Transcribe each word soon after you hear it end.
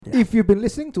Yeah. If you've been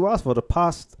listening to us for the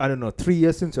past, 3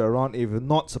 years since you're around, if you've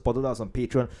not supported us on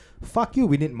Patreon, fuck you,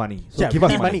 we need money. So give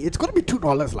us money. It's gonna be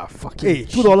 $2 lah. Fucking Hey,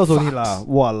 $2 only lah.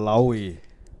 Walao eh.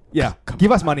 Yeah,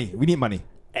 give us money. We need money.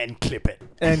 And clip it.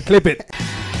 And clip it.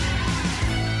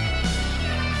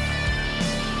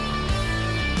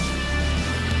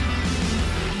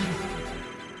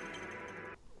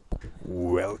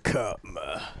 Welcome.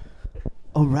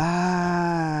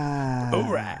 Alright.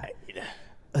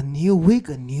 A new week,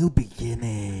 a new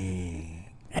beginning.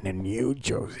 And a new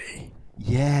Josie.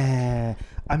 Yeah.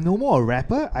 I'm no more a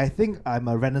rapper. I think I'm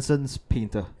a Renaissance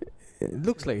painter. It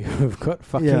looks like you've got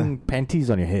fucking panties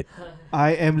on your head.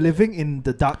 I am living in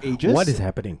the dark ages. What is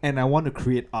happening? And I want to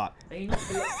create art.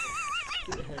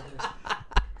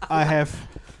 I have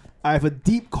a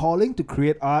deep calling to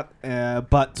create art,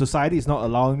 but society is not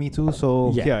allowing me to,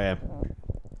 so here I am.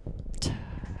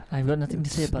 I've got nothing to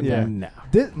say about Yeah. that.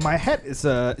 No. My hat is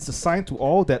a sign to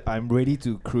all that I'm ready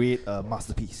to create a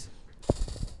masterpiece.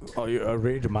 Oh, you are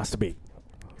ready to masturbate.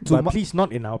 To But ma- please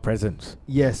not in our presence.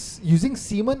 Yes, using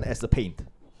semen as the paint.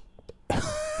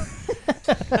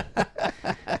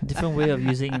 Different way of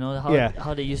using,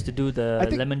 how they used to do I the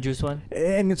think- lemon juice one.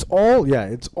 And it's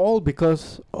all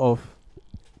because of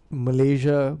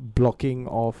Malaysia blocking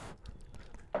off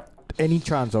any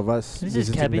chance of us. This is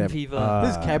visiting cabin them. fever.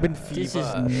 This is cabin fever. This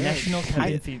is national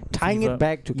cabin fever. Tying it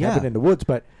back to Yeah. Cabin in the Woods,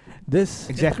 but this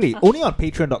Exactly. Only on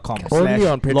patreon.com. only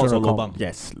on Lots of Patreon.com. lobang.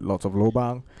 Yes, lots of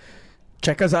lobang.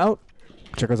 Check us out.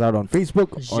 Check us out on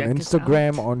Facebook, on Check us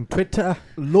Instagram, out. on Twitter,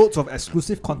 Loads of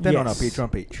exclusive content on our Yes.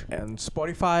 Patreon page. and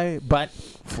Spotify. But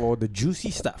for the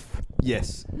juicy stuff,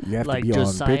 Yes. you have Like to be on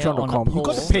Josiah on a Patreon.com. pole. You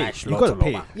got to pay. Slash You lots got to of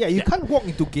pay. lobang. Yeah, you can't walk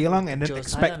into Geylang and then Josiah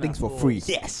expect on things a for pole. free.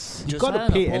 Yes. You got to Josiah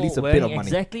on a pay at pole least a bit wearing of money.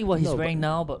 Exactly what he's No, but- wearing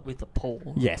now, but with a pole.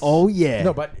 Yes. Oh yeah.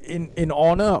 No, but in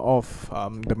honor of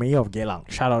the mayor of Geylang,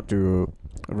 shout out to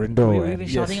Rindo. We've and- been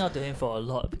yes. shouting out to him for a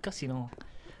lot because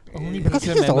only Because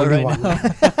Patreon he's the member only right one. now.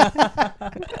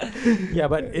 Yeah,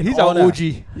 but in He's our honor,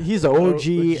 OG. He's the OG,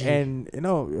 OG. and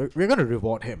we're gonna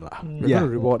reward him, lah. We're Yeah.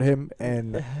 gonna reward him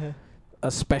and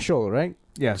a special, right?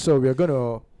 Yeah. So we're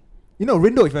gonna.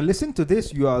 Rindo, if you're listening to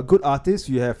this, you are a good artist.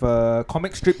 You have a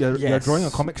comic strip. You're Yes. drawing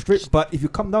a comic strip. But if you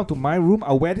come down to my room,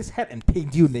 I'll wear this hat and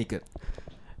paint you naked.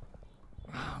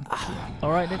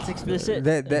 All right, that's explicit.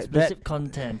 Explicit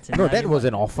content. and No, now that you was might-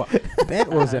 an offer. That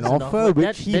was an It's an offer offer. which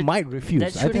That- he that- might refuse.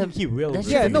 that I should think have- he will. that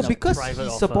should Yeah, have no, been a because private he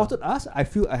offer. supported us, I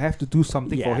feel I have to do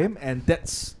something for Yeah. him, and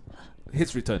that's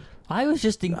his return. I was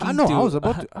just thinking. I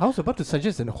was about to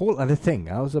suggest a whole other thing.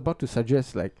 I was about to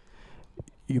suggest like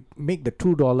you make the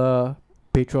 $2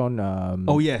 Patreon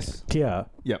Oh yes. tier.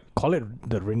 Yep. Call it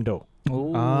the Rindo.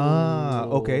 Ah,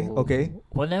 okay.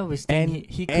 Whenever we And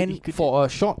he could for a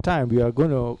short time we are going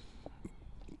to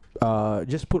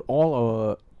just put all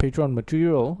our Patreon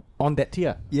material on that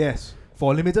tier Yes.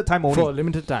 For a limited time only. for a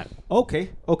limited time. Okay.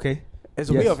 As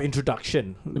a way Yes. of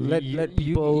introduction. Let you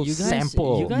people guys,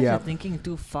 sample. You guys Yeah. are thinking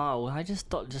too far. I just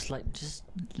thought just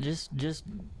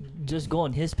go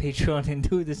on his Patreon and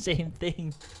do the same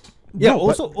thing. Yeah. No,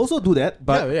 but- also do that.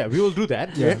 But yeah, we will do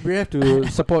that. Yeah. We have to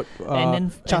support And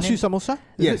then- Chashu and then- Samosa?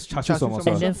 Yes, Chashu Samosa.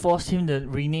 And then force him to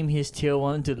rename his tier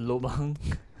 1 to Lobang.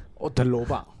 Oh, the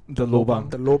Lobang. the lobang.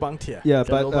 The Lobang tier. Yeah,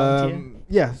 The but lobang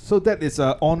yeah. So that is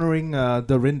honoring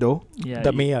the Rindo, Yeah,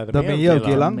 The you- mayor. the mayor of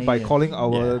Geylang, by Mayor. calling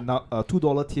our Yeah. now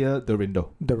 $2 tier the Rindo.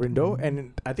 The Rindo.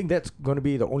 And I think that's going to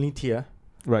be the only tier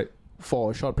Right.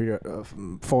 for a short period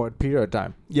for a period of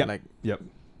time. Yeah. Like,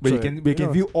 Where So, we you can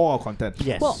know- view all our content.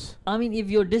 yes. Well, I mean,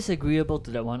 if you're disagreeable to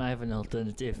that one, I have an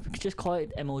alternative. We could just call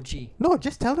it MOG. No,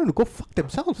 just tell them to go fuck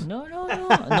themselves. No.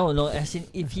 No. As in,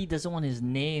 if he doesn't want his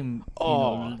name,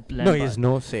 No, land he has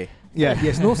no say. Yeah, he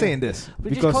has no say in this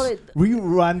We just call because it- we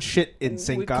run shit in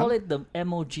We call Sengkang. it the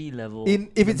MOG level.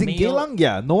 If it's in mayor- Geylang,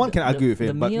 yeah, no one can argue with the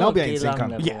him. But mayor now of we are in Geylang Sengkang.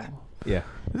 level. Yeah. Yeah,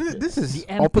 This is The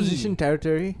MP. opposition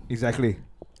territory, exactly.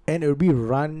 and it will be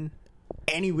run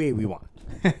any way we want.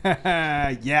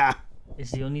 Yeah.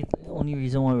 It's the only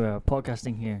reason why we're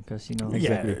podcasting here, because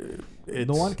Exactly. Yeah,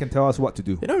 No one can tell us what to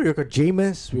do. We've got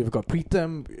Jameis, we've got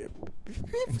Preetam.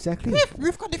 Exactly.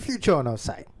 We've got the future on our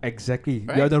side. Exactly.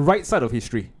 Right? We are the right side of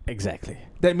history. Exactly.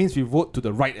 That means we vote to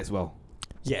the right as well.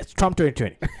 Yes, Trump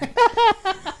 2020.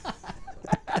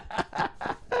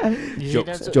 You see,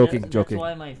 Jokes, joking. That's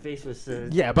why my face was.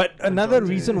 Yeah, but another Trump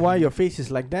reason why your face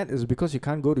is like that is because you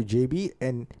can't go to JB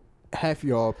and have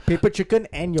your paper chicken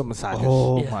and your massages.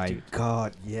 Oh Yeah, my dude.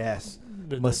 god, yes.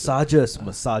 the- Massages.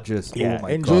 Yeah, Oh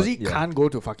my and god. Josie yeah. can't go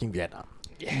to fucking Vietnam.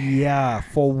 Yeah,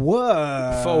 for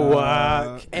work. For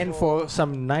work and for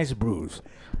some nice brews.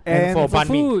 And for banh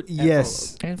mi. food.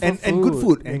 Yes, And for and good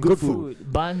food And good food.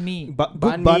 Banh mi. But Banh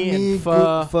good mi banh mi, and pho.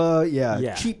 good pho, yeah.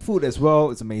 Yeah. Cheap food as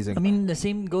well. It's amazing. I mean, the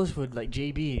same goes for like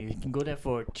JB. You can go there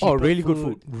for cheaper Oh, really good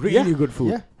food. Really good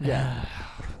food. Yeah. Yeah.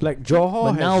 Like Johor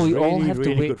But has now we really, all have to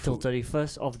really wait good till food.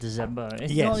 31st of December.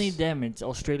 It's Yes. not only them; it's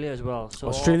Australia as well. So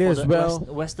all Australia for as the well.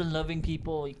 Western-loving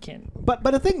people, you can't. But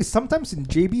the thing is, sometimes in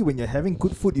JB, when you're having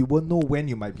good food, you won't know when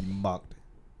you might be mugged.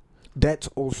 That's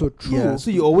also true. Yeah.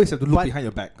 So you always have to look But- behind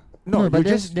your back. No, No, but you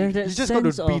there's- just there's you that just got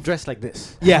to sense be of- dressed like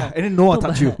this. Yeah, and then no one No,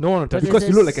 touch but- you. No one will But touch you. Because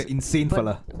you look there's like an insane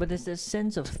fella. But there's that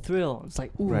sense of thrill. It's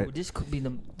like, ooh, Right. this could be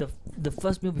the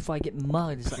first meal before I get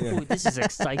mugged. It's like, Yeah. ooh, this is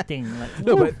exciting. Like,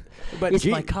 No, ooh, but is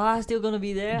J- my car still gonna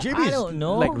be there? JB I is don't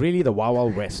know. like really the Wild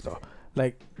Wild West, though.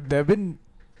 Like there have been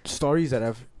stories that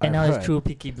I've and now heard. it's true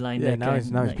Peaky Blinders. Yeah, now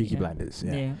it's like, Peaky yeah. Blinders.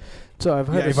 Yeah. Yeah. So I've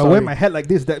heard. Yeah, a if I wear story- my hat like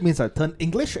this, that means I turn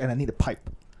English and I need a pipe.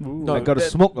 Ooh. I gotta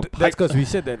smoke a That's pipe. because we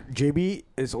said that JB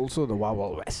is also the Wild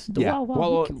Wild West. The Yeah. Wild Wild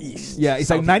Wild Wild East. Yeah, it's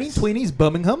like Southeast. 1920s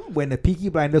Birmingham when the Peaky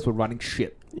Blinders were running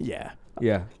shit. Yeah.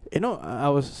 Yeah. You know, I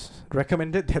was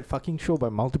recommended that fucking show by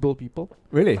multiple people.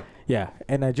 Really? Yeah,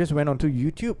 and I just went onto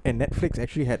YouTube, and Netflix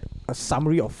actually had a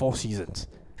summary of 4 seasons.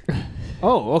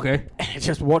 Oh, okay. And I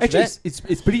just watched Actually, that.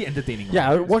 it's pretty entertaining.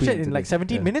 Yeah, I It's watched pretty it in like entertaining.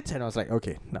 17 Yeah. minutes, and I was like,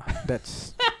 okay, no,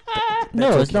 that's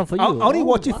No, it's not for you. I only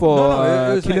watch it for No,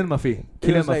 no, it was Cillian like- Murphy. it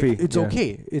Cillian was like, Murphy. it's yeah.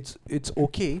 okay. It's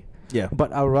okay, Yeah.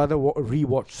 but I'd rather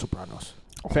rewatch Sopranos.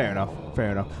 Fair enough.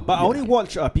 Fair enough. But I only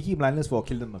watch Peaky Blinders for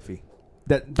Cillian Murphy.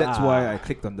 That's why I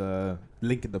clicked on the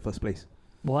link in the first place.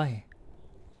 Why?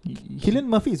 Cillian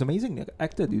Murphy is amazing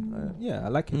actor, dude. Yeah, I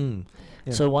like him.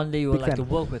 Yeah. So one day you would Big like fan. to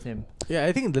work with him. Yeah,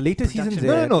 I think in the later seasons, Production.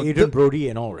 they No, had no, no, Adrian the- Brody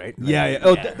and all, right? Yeah, Like, yeah.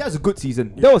 Oh, that's a good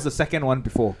season. That was the second one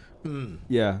before. Mm.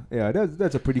 Yeah, yeah.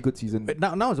 That's a pretty good season. But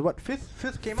now is what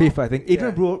fifth came Fifth, out. I think.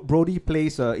 Adrian Brody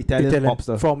plays Italian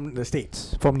mobster. from the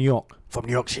States, from New York,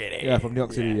 City. Yeah, from New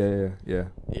York City. Yeah.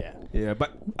 Yeah.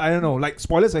 But I don't know. Like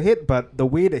spoilers ahead, but the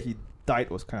way that he died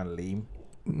was kind of lame.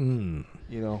 Mm.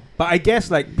 You know. But I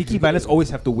guess like Peaky Blinders always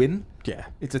have to win. Yeah.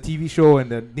 It's a TV show and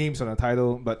the name's on the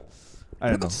title, but I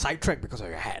don't know. Sidetracked because of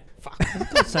your hat. Fuck.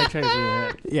 Sidetrack with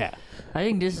that. Yeah. I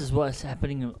think this is what's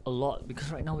happening a lot because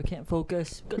right now we can't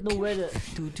focus. Got nowhere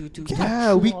to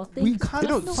Yeah, we we can't. You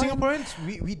know, No,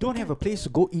 Singaporeans, we don't have a place to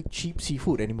go eat cheap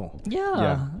seafood anymore. Yeah.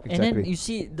 Yeah, And then exactly. you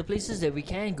see the places that we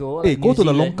can go. Hey, like go New to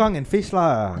the Zealand. longkang and fish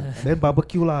lah. Then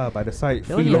barbecue lah by the side.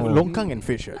 That Free one you lor. have- Longkang and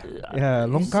fish. Yeah,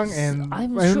 longkang It's- and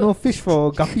I'm I don't sure- know, fish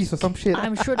for guppies or some shit.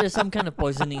 I'm sure there's some kind of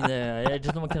poisoning there. I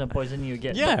just know what kind of poisoning you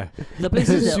get. Yeah. But the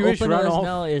places that Sewage open us runoff.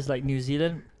 now is like New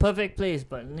Zealand. Perfect place,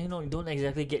 but you know, you don't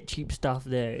exactly get cheap stuff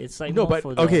there. It's like No, more but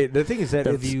for the, okay, the thing is that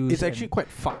the it's views actually and- quite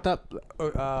fucked up.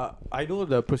 I know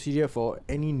the procedure for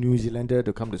any New Zealander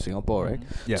to come to Singapore, right?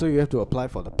 Yeah. So you have to apply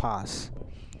for the pass.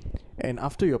 And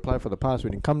after you apply for the pass,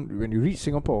 when you reach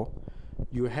Singapore,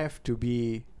 you have to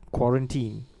be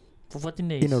quarantined for 14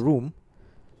 days. in a room,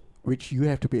 which you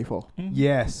have to pay for.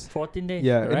 Yes. 14 days.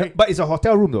 Yeah, and Right. but it's a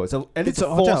hotel room though. It's at least It's a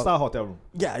a hotel. 4-star hotel room.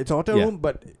 Yeah, it's a hotel Yeah. room,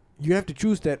 but you have to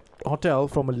choose that hotel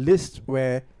from a list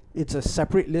where it's a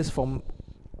separate list from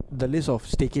the list of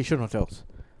staycation hotels.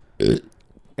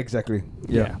 Exactly.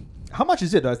 Yeah. How much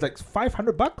is it? It's like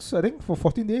 $500, I think, for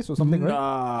 14 days or something, right?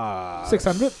 Nah.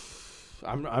 600.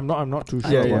 I'm not too I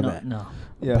sure Yeah, about don't that. know.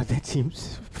 Yeah. But that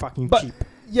seems fucking But cheap.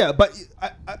 yeah, but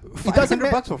it doesn't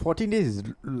matter. $500 for 14 days is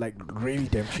like really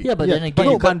damn cheap. Yeah, but Yeah, then but again,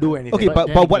 you no, can't do anything. Okay, But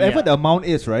but then whatever yeah. the amount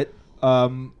is, right?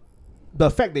 The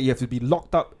fact that you have to be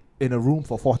locked up in a room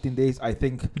for 14 days, I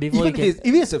think, Before even you if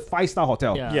it's a 5-star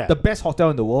hotel, Yeah. Yeah. the best hotel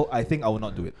in the world, I think I will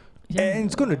not do it. And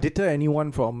it's going to deter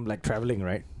anyone from like traveling,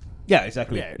 right? Yeah,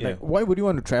 exactly. Like, why would you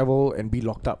want to travel and be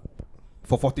locked up?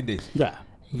 For 14 days. Yeah.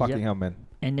 Fucking Yep. hell, man.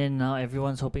 And then now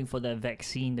everyone's hoping for that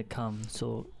vaccine to come.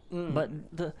 So, Mm. but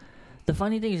the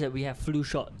funny thing is that we have flu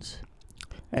shots.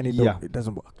 And it, Yeah. it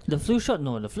doesn't work. The flu shot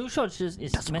just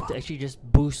is meant to actually just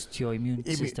boost your immune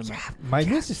system. My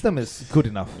immune system is good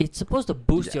enough. It's supposed to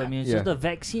boost your immune Yeah. system. The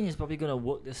vaccine is probably going to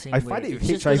work the same I way. find it It's with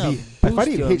just gonna HIV. I find boost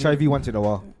it your with HIV immune- once in a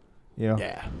while. Yeah.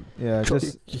 Yeah. Yeah, Sure.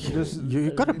 just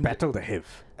You gotta battle the HIV.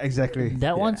 exactly.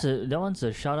 That one's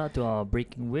a shout out to our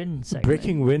Breaking Wind segment.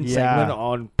 Breaking Wind Yeah. segment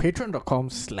on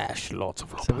patreon.com/lots of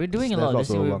So we're doing a lot of Lots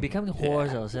this. of We're love. becoming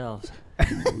whores ourselves.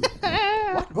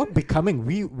 what becoming?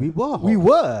 We were. We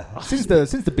were since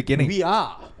the beginning. We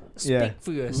are. Speak Yeah.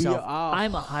 for yourself. are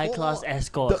I'm a high class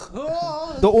escort.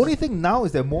 The only thing now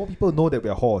is that more people know that we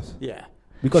are whores Yeah.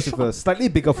 because of a slightly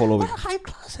bigger following. High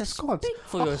class escorts. Speak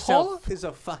for yourself. Whore is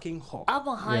a fucking whore. I'm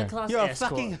a high class You're a escort.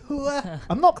 fucking whore.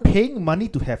 I'm not paying money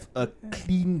to have a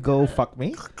clean girl fuck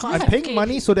me. I'm Yeah. paying Okay.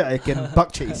 money so that I can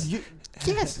buck chase.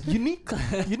 Yes, you need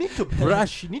to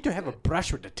brush. You need to have a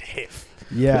brush with the HIV.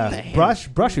 Yeah,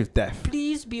 brush with death.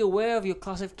 Please be aware of your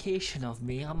classification of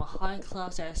me. I'm a high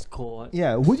class escort.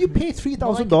 Yeah, would you pay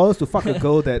 $3,000 to fuck a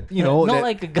girl that not that,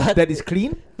 like a god. that is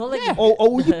clean? Not like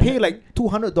Or would you pay like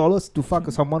 $200 to fuck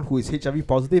someone who is HIV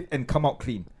positive and come out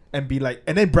clean and be like,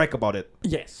 and then brag about it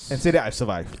Yes. and say that I've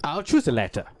survived. I'll choose the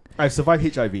latter. I've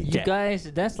survived HIV. you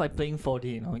guys. That's like playing 4D.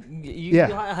 You know, Yeah.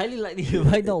 you highly likely you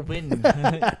might not win.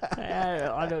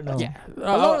 I don't know. Yeah.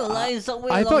 Along the line,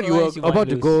 somewhere I along thought the you were lines, you about might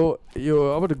to lose. go. You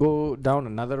were about to go down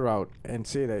another route and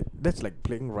say that that's like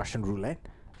playing Russian roulette,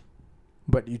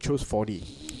 but you chose 4D,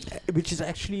 which is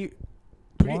actually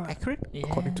pretty More- accurate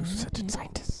according to Yeah. certain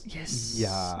scientists. Yes.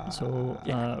 Yeah. So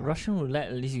Russian roulette,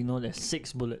 at least you know there's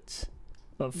 6 bullets,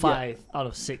 but 5 out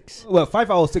of 6. Well,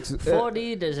 5 out of 6.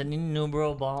 4D, there's an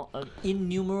innumerable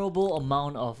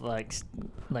amount of like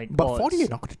But odds. 4D, you're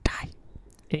not going to die.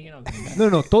 You're not gonna die.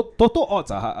 No. Total odds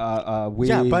are way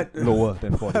Yeah, but- lower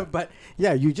than 40. But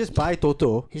yeah, you just buy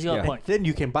Toto. He's got Yeah. a point. Then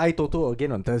you can buy Toto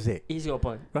again on Thursday. He's got a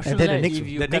point. Russian And then the roulette, next, if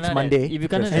you the next kena Monday, that, if you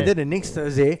kena Yes. and that, then the next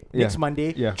Thursday, Yeah. next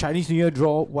Monday, Yeah. Chinese New Year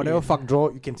draw, whatever Yeah. fuck draw,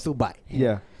 you can still buy.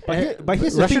 Yeah. But, Eh, but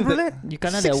here's the Russian thing. roulette, you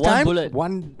kena that 6 one times, bullet.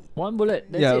 one Bullet.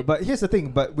 That's Yeah, it. but here's the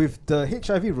thing. But with the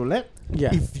HIV roulette,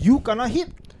 yeah. if you gonna hit,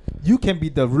 you can be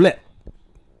the roulette.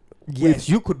 Yes,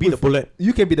 you could be the bullet.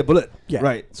 You can be the bullet. Yeah.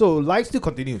 Right. So life still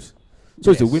continues.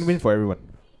 So it's a Yes. win-win for everyone.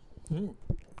 Mm.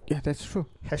 Yeah, that's true.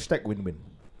 Hashtag win-win.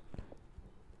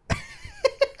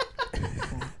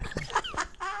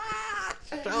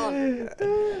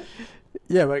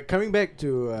 Yeah, but coming back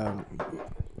to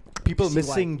people See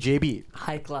missing JB,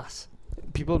 High class.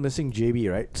 people missing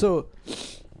JB, right? So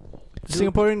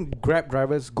Singaporean Grab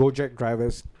drivers, Gojek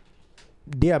drivers,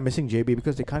 they are missing JB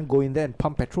because they can't go in there and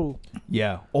pump petrol,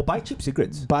 Yeah. Or buy cheap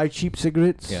cigarettes. buy cheap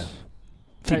cigarettes. Yeah.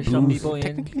 Fetch some booze. people in.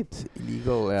 Technically, it's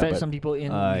illegal. Yeah, Fetch but some people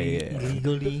in Yeah.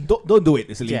 illegally. Don't do it.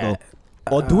 It's illegal.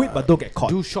 Or do it, but don't get caught.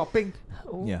 do shopping,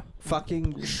 Oh. Yeah.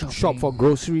 fucking Shopping. shop for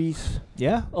groceries.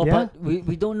 Yeah. Oh, yeah. but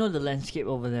we don't know the landscape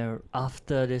over there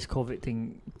after this COVID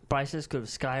thing. Prices could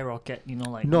skyrocket, you know,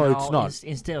 like No, now it's not.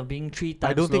 Instead of being 3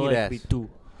 times I don't think lower, it it'll be has. 2.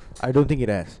 I don't think it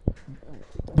has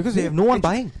because they have no one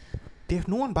buying. They have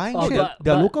no one buying. Oh, shit. but-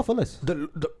 They're local fellas.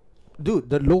 Dude,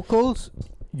 the locals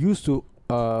used to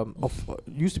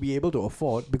used to be able to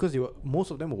afford because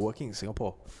most of them were working in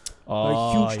Singapore.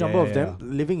 A huge number of them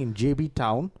living in JB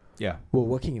town Yeah. were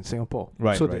working in Singapore,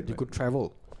 Right, so right, that they right. could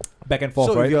travel. Back and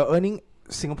forth, So right? if you're earning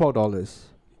Singapore dollars,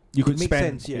 You could it makes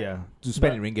spend, sense, yeah. to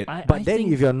spend But in ringgit. but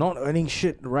then if you're not earning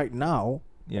shit right now,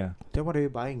 Yeah. then what are you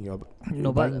buying? You're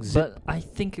No, buying but, Zip. but I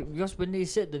think because when they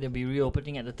said that they'll be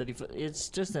reopening at the 31st, it's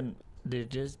just they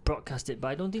just broadcast it, but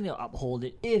I don't think they'll uphold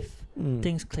it if Mm.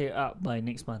 things clear up by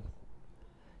next month.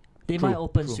 They True, might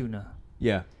open true. sooner.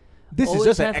 Yeah. This is Always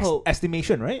just an have hope.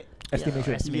 estimation, right?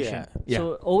 Estimation. Yeah, estimation. Yeah.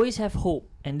 So always have hope,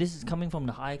 and this is coming from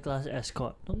the high class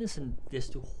escort. Don't listen this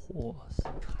to whores.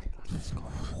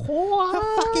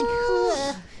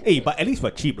 Hey, but at least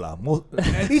we're cheap, lah.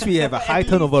 At least we have a high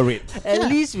turnover rate. At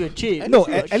least we're cheap. No,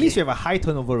 at least we have a high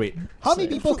turnover rate. How many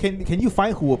people can you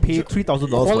find who will pay $3,000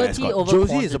 for Quality escort? over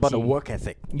Josie is about a quantity. work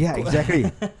ethic. Yeah,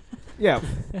 exactly. Yeah,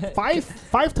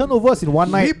 five turnovers in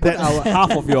one night. put That's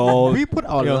half of your. We put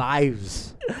our Yeah.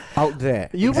 lives out there.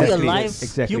 You put your Exactly, lives.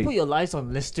 exactly. You put your lives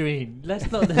on Listerine.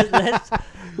 Let's not.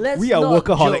 Let's. We are not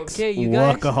workaholics. Joke, okay, you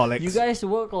guys. Workaholics. You guys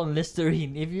work on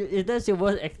Listerine. If that's your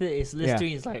worst actor, is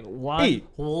Listerine. It's like one. Hey,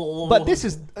 But this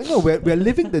is we're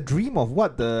living the dream of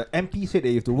what the MP said that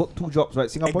you have to work 2 jobs, right?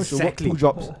 Singapore should work 2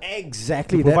 jobs.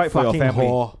 Exactly. To That provide for your fucking family.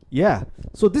 whore. Yeah.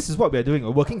 So this is what we're doing. We're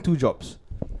working 2 jobs.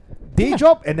 Day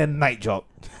job and then night job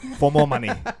for more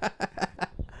money.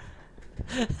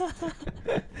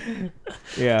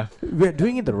 Yeah. We're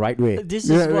doing it the right way. This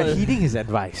we're, is we're what- heeding his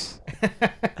advice.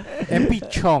 MP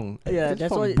Chong. Yeah, that's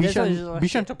from what- that's what Bishan, it's like.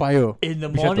 Bishan Toa Payoh. in the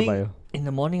Bishan morning. Toa Payoh. In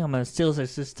the morning, I'm a sales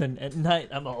assistant. At night,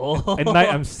 I'm a. At night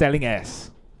I'm selling ass.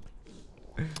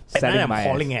 At night I'm my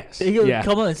hauling ass. ass. You Yeah.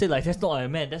 come on and say like that's not what I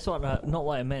meant. That's what not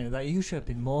what I meant. Like you should have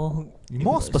been more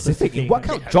More specific in what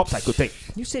kind of jobs I could take.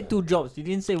 You said 2 jobs. You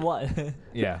didn't say what.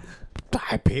 Yeah.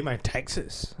 I pay my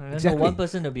taxes. I know Exactly. one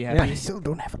person will be But happy. I still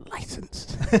don't have a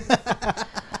license.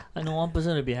 I know one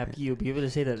person will be happy. You'll be able to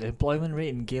say that the employment rate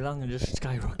in Geylang just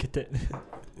skyrocketed.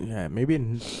 Yeah, maybe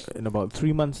in about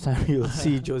 3 months' time you'll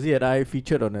see Josie and I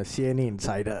featured on a CNA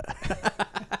Insider.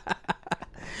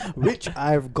 Which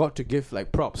I've got to give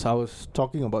like props. I was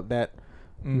talking about that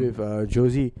with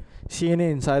Josie.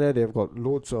 CNA Insider, they've got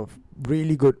loads of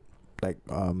really good like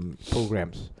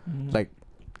programs. Like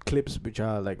clips which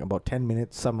are like about 10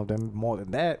 minutes, some of them more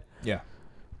than that, Yeah.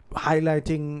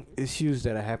 highlighting issues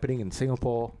that are happening in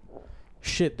Singapore.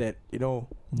 shit that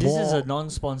This is more- a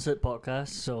non-sponsored podcast,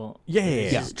 so yeah,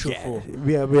 this yeah, is truthful.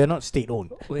 yeah. We are not state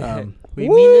owned. We, Um, we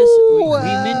mean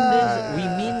this. We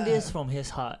mean this from his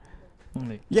heart.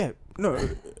 Like, Yeah, no,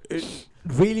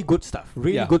 really good stuff.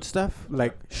 Really Yeah. good stuff.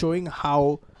 Like showing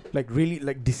how, like really,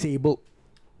 like disabled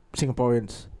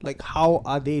Singaporeans, like how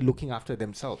are they looking after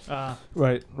themselves?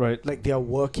 Right. Like they are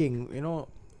working,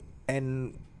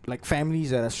 and like families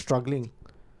that are struggling.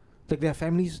 Like there are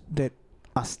families that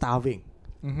are starving,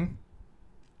 Mm-hmm.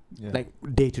 Yeah. like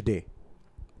day to day.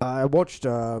 I watched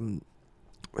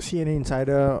CNN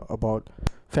Insider about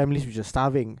families which are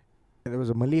starving. And there was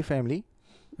a Malay family,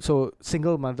 so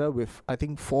single mother with I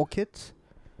think 4 kids,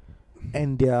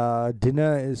 and their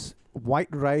dinner is white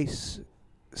rice,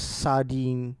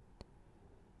 sardine,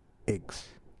 eggs,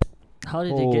 how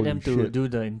did they get them Holy to shit. do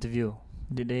the interview?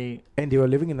 Did they and they were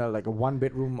living in a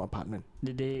 1-bedroom apartment.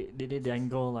 did they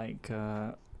dangle like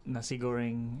nasi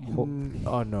goreng?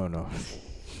 Oh no.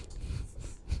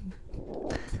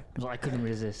 No, I couldn't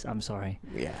resist. I'm sorry.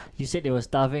 Yeah. You said they were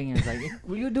starving. And it's like,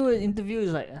 will you do an interview?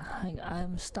 It's like,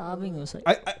 I'm starving. It was like,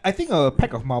 I think a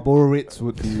pack of Marlboro Reds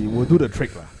will do the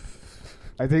trick lah.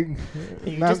 I think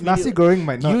You just made nasi it- goreng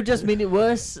might not. you just made it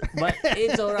worse, but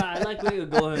it's alright. I like where you're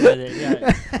going with it.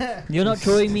 Yeah. You're not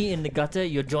throwing me in the gutter.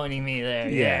 You're joining me there.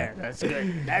 Yeah, that's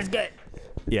good. That's good.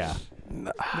 Yeah.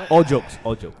 All jokes.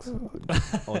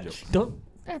 Don't.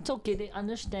 That's okay. They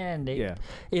understand. Yeah.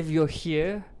 If you're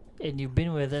here and you've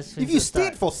been with us, since If you the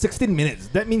stayed start, for 16 minutes,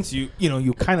 that means you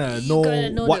kind of You gotta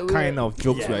know what that kind we're- of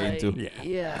jokes we're like, into.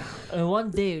 Yeah. And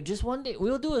one day,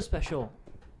 we'll do a special.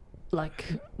 Like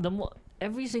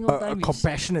every single A time we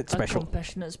compassionate a special.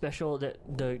 compassionate special that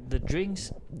the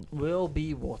drinks will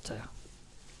be water.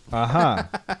 Aha.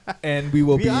 And we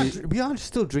will We are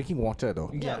still drinking water though.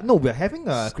 Yeah. No, we're having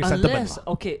a chrysanthemum. Unless,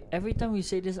 okay, every time we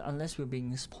say this, unless we're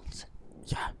being sponsored,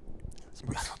 Yeah.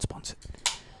 We are not sponsored.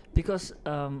 because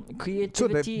So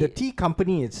creativity. the tea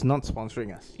company is not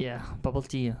sponsoring us. Yeah, bubble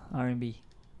tea, R&B.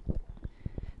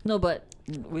 No, but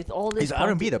with all this Is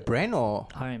R&B the brand or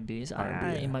R&B, R&B,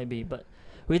 yeah. it might be, but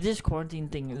with this quarantine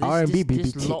thing, this, R&B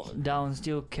this BBT. lockdown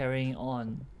still carrying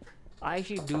on. I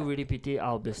actually do really pity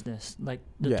our business. Like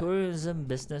the Yeah. tourism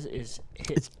business is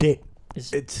hit. it's dead?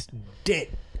 Is It's dead.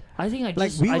 I think I Like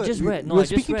just we I were, just we, read. No, we were I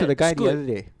just speaking read to the guy Scoot. the other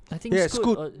day. I think Yeah,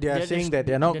 Scoot, Scoot. They are saying that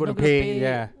they're not going to pay.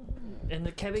 Yeah. And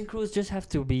the cabin crews just have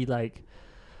to be like.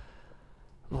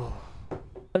 Oh.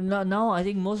 Now I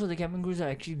think most of the cabin crews are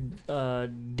actually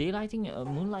daylighting,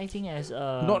 moonlighting as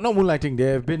Not moonlighting. They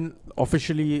have been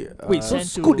officially. Wait, so Sent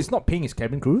Scoot to- is not paying his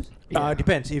cabin crews?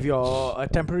 Depends. If you're a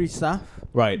temporary staff,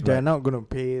 Right. they're not going to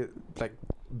pay like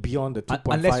beyond the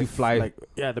 2.5. Unless you fly. Like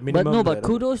the minimum. But no, but that-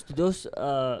 kudos to those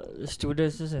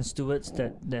stewardesses and stewards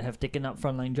that have taken up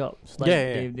frontline jobs. Like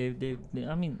Yeah. they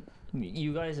I mean,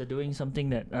 you guys are doing something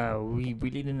that we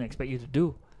really didn't expect you to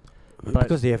do. But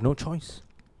because they have no choice.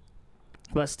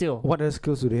 but still, What other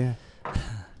skills do they have?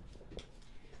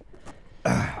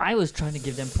 I was trying to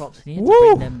give them props and you had to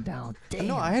Woo! bring them down. Damn.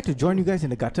 No, I had to join you guys in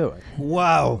the gutter. What?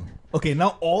 Wow. Okay,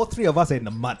 now all three of us are in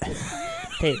the mud.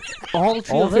 Hey, all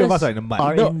three all of three of us us are in the mud.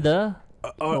 are No. in the.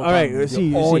 All right. You're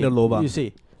See, all in see, the lobang. You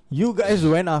see, you guys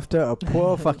went after a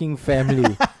poor fucking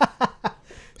family.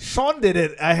 Sean did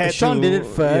it. I had Sean to, did it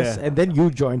first, Yeah. and then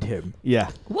you joined him. yeah.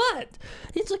 What?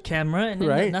 It's a camera and then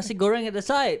the Right. nasi goreng at the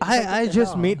side. It's like, I what the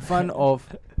just hell? made fun of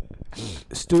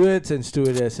stewards and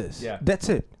stewardesses. Yeah. That's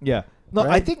it. Yeah. No,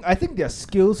 Right? I think their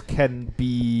skills can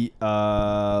be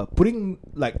putting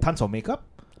like tons of makeup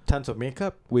Tons of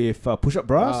makeup. with push-up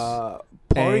bras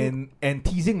Pouring, and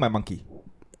teasing my monkey.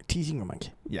 teasing a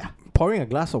monkey. Yeah. Pouring a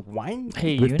glass of wine.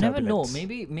 Hey, with you never know. turbulence.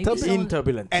 Maybe In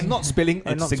turbulence. And not spilling a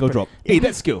And not single spilling. drop. Hey,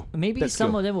 that's skill. maybe That's some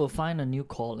skill. of them will find a new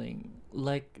calling.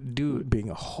 Like, dude, being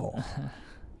a whore.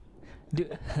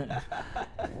 dude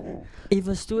if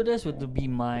a stewardess were to be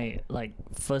my like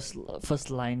first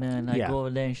liner and I Yeah. go over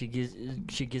there and she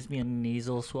gives me a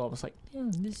nasal swab, I was like, yeah,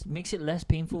 this makes it less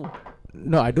painful.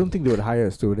 No, I don't think they would hire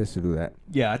a stewardess to do that.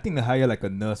 Yeah, I think they hire like a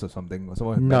nurse or something. Or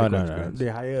someone with No, medical no, no. experience. They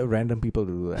hire random people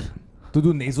to do that. To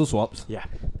do nasal swabs. Yeah.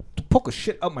 To poke a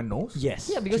shit out my nose. Yes.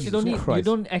 Yeah, because Jesus you Christ.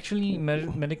 don't actually need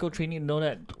medical training to know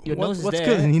that your nose is what there.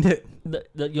 skills is needed?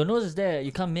 Your nose is there.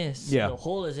 You can't miss. Yeah. The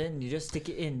hole is in. You just stick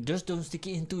it in. Just don't stick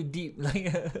it in too deep.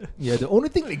 Like Yeah, the only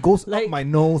thing that goes Like, up my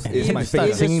nose And is then my you start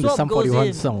face. singing the swab Sum goes 41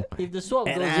 in, song. if the swab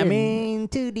And goes I'm in, in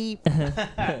too deep.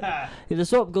 if the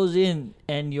swab goes in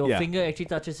and your Yeah. finger actually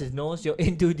touches his nose, you're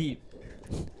in too deep.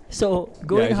 So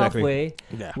going exactly. halfway,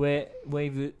 Yeah. where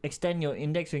if you extend your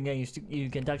index finger, you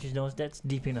can touch his nose. That's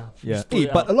deep enough. Yeah, Just pull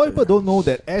it but out. a lot of people don't know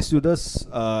that air stewardess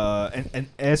and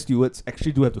air stewards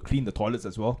actually do have to clean the toilets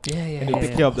as well, yeah, and they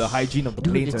take care of the hygiene of the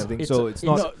Dude, planes and it's- everything. it's So a- it's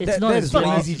not. it's- it's not as not an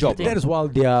well- easy job. That is while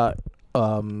they are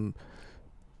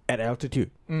at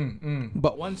altitude. Mm.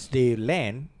 But once they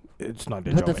land, it's not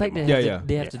their But job the fact anymore. that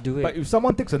they have to do it. But if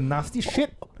someone takes a nasty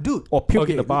shit Dude, or puke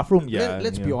okay, in the bathroom,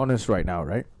 let's be honest right now,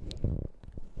 right?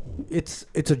 It's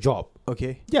a job,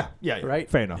 okay? Yeah, Right.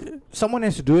 Fair enough. Someone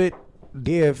has to do it.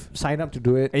 They have signed up to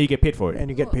do it, And you get paid for it. and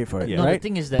you get paid for it, Yeah. No, right? the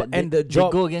thing is that But- and the they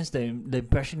job- go against the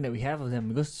impression that we have of them,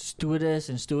 because stewardess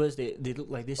and stewards they look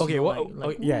like this. Okay, you know, what-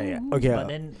 like, yeah. Okay, But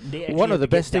then they actually one have of the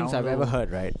to get best things down I've ever low. heard,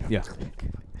 right? Yeah.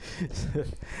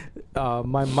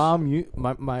 My mom,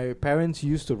 my parents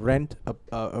used to rent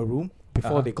a room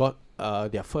before Uh-huh. they got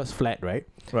their first flat, right?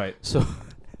 Right. So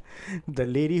the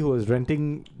lady who was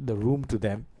renting the room to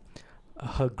them,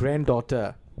 her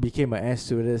granddaughter became an air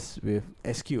stewardess with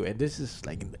SQ, and this is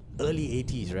like in the early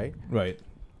 80s, right? Right.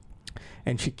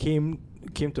 And she came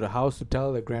to the house to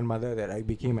tell the grandmother that I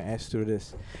became an air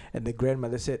stewardess, and the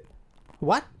grandmother said,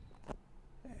 "What?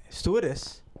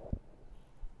 Stewardess?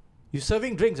 You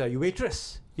serving drinks? Are you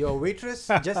waitress? You're a waitress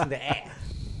just in the air."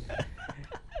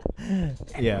 And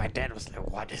Yeah. my dad was like,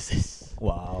 "What is this?"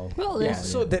 Wow. Well, Yeah. that's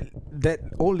So that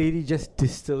old lady just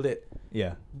distilled it.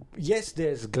 Yeah. Yes,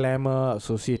 there's glamour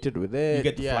associated with it. You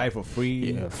get to fly for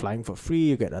free. Yeah, flying for free.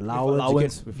 You get allowance.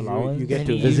 allowance, You with get, allowance. you get and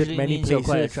to it visit usually many means you're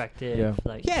quite places. attractive. Yeah.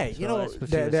 Like, Yeah, so you know,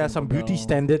 especially there are a some single beauty girl,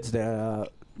 standards that are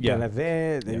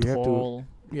there that you have to tall.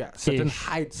 certain ish.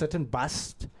 height, certain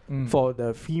bust Mm. for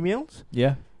the females.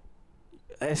 Yeah.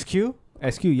 SQ.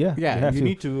 SQ, yeah. Yeah, have you to.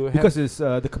 need to have Because it's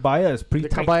the kabaya is pretty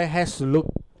the tight. kabaya has to look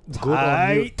good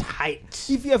on you. Tight. Tight.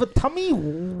 If you have a tummy,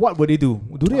 what would they do?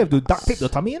 Do they have to duct tape the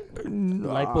tummy in?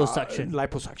 Liposuction.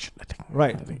 Liposuction, I think.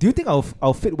 Right. I think. Do you think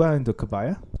I'll fit well into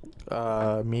kabaya?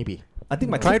 Maybe. I think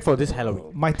my Try it tit- for this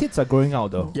Halloween. my tits are growing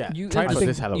out though. Yeah, You try it have for to-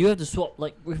 this Halloween. You have to swap,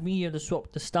 like with me, you have to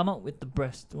swap the stomach with the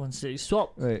breast. Once you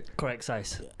swap, Right. correct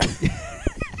size.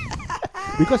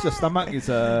 Because your stomach is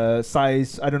a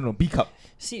size, I don't know, B cup.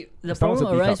 See, the stomach's problem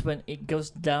a B cup. arises when it goes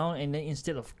down, and then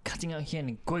instead of cutting out here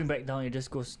and going back down, it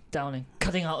just goes down and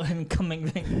cutting out and coming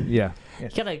back. Yeah.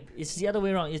 It's the other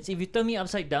way around. It's if you turn me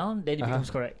upside down, then it Uh-huh. becomes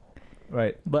correct.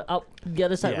 Right. But up the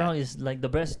other side Yeah. round is like the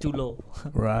breast is too low.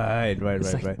 Right.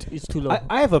 It's like it's too low.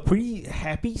 I have a pretty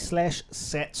happy /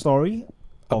 sad story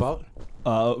About?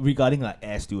 regarding like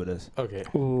air stewardess. Okay.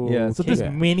 Yeah. So this Okay.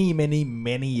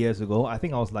 many years ago. I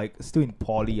think I was like still in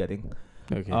poly. I think.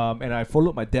 Okay. And I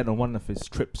followed my dad on one of his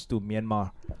trips to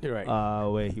Myanmar, You're right.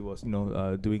 where he was,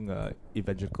 doing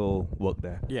evangelical work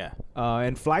there. Yeah.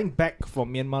 And flying back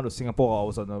from Myanmar to Singapore, I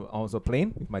was on a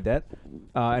plane with my dad,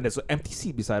 and there's an empty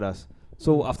seat beside us.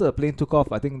 So after the plane took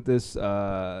off, I think this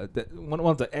one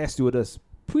of the air stewardess,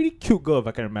 pretty cute girl if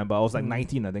I can remember. I was like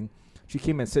 19, I think. She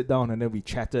came and sat down, and then we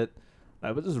chatted,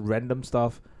 with just random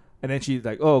stuff. And then she's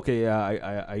like, "Oh, okay,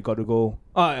 yeah, I got to go.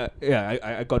 I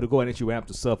got to go." And then she went up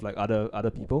to serve like other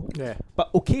people. Yeah. But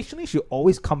occasionally, she'll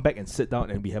always come back and sit down,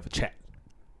 and we have a chat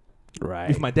Right.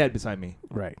 with my dad beside me.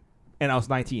 right. And I was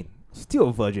 19, still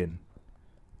a virgin,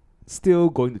 still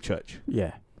going to church.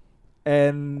 Yeah.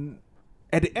 And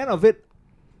at the end of it,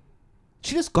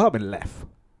 she just got up and left.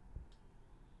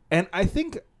 And I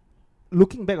think,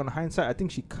 looking back on hindsight, I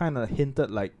think she kind of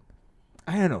hinted like,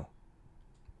 I don't know,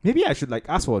 maybe I should like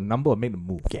ask for a number or make the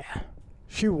move. Yeah.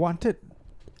 She wanted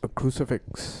a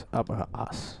crucifix up her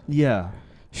ass. Yeah.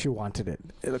 She wanted it.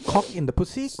 A cock in the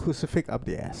pussy, crucifix up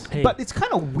the ass. Hey, But it's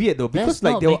kind of weird though, because let's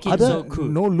like not there were make it other so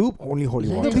crude. No loop, only holy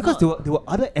Let no, water. it- because there were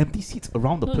other empty seats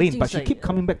around the No, the plane, thing but is she like, kept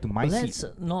coming back to my let's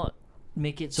seat. not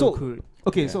make it So, so crude.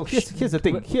 Okay, Yeah. so here's the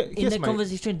thing. In Here's that my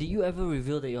conversation, did you ever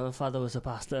reveal that your father was a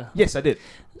pastor? yes, I did.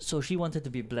 So she wanted to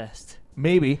be blessed.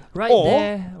 Maybe Right or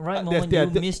there, right there's- moment, there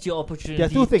you are- missed your opportunity. there are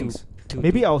two things. To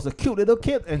Maybe I was a cute little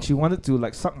kid and she wanted to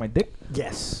like suck my dick,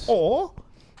 Yes. or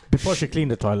Before she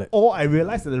cleaned the toilet. I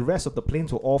realized that the rest of the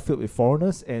planes were all filled with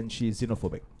foreigners and she's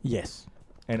xenophobic, Yes.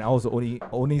 and I was the only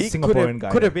It Singaporean guy.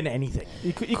 could have been anything.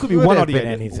 It could be could one or have the been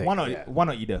other. anything. One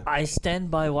or either. I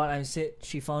stand by what I said.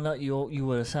 She found out you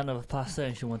were the son of a pastor,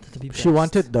 and she wanted to be blessed. She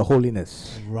wanted the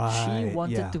holiness. Right. She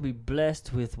wanted to be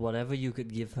blessed with whatever you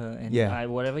could give her, and Yeah.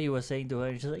 whatever you were saying to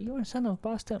her. She's like, "You're a son of a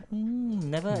pastor.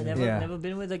 Never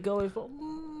been with a girl before."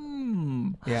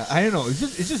 Yeah, I don't know. It's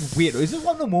just weird. It's just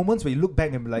one of the moments where you look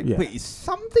back and be like, Yeah. wait, is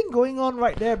something going on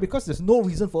right there? Because there's no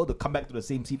reason for her to come back to the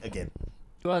same seat again.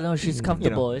 Well, no, she's You know.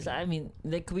 comfortable. I mean,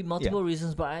 there could be multiple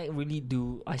reasons, but I really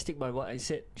do. I stick by what I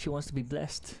said. She wants to be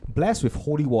blessed, Blessed with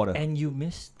holy water. and you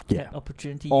missed Yeah. that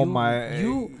opportunity. Oh you,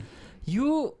 my-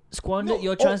 You squandered No,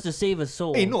 your oh. chance to save a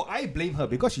soul. Hey, no, I blame her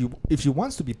because if she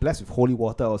wants to be blessed with holy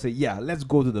water, I'll say, yeah, let's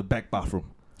go to the back bathroom.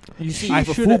 You see, I have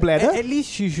a should full have- bladder? At least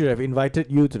she should have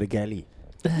invited you to the galley.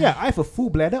 Yeah, I have a full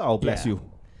bladder, I'll bless Yeah. you.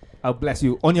 I'll bless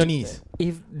you on your knees.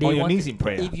 if they On your want, knees in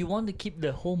prayer. if you want to keep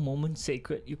the whole moment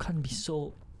sacred, you can't be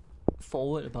so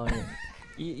forward about it.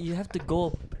 You have to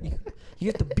go. You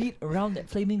have to beat around that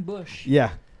flaming bush.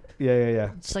 Yeah. Yeah.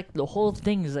 It's like the whole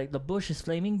thing is like the bush is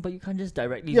flaming, but you can't just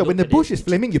directly. Yeah, look when the at bush it. is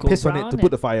flaming, you go piss on it around to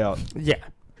put the fire out. Yeah.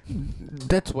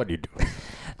 That's what you do.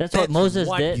 That's what Moses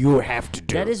what did. you have to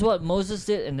do. That is what Moses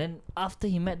did, and then after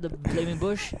he met the flaming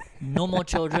bush, no more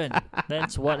children.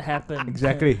 That's what happened.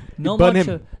 Exactly. No You more, burn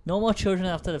him. no more children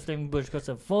after the flaming bush, because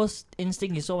the first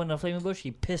instinct he saw in the flaming bush,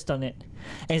 he pissed on it,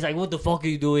 and he's like, "What the fuck are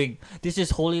you doing? This is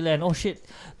holy land. Oh shit!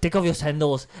 Take off your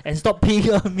sandals and stop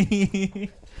peeing on me."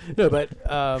 No, but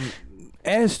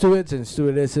air stewards and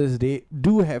stewardesses, they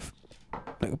do have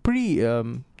like pretty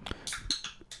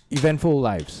eventful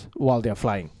lives while they're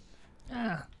flying.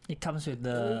 It comes with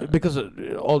the Because of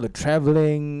all the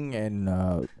traveling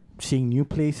and seeing new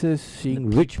places, seeing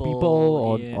The rich people,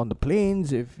 people yeah. on the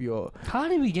planes. If you're How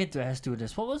did we get to air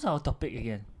stewardess? What was our topic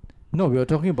again? no, we were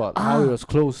talking about how it was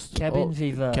closed. Cabin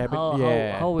fever. cabin- how,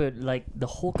 yeah. how we're like the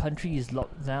whole country is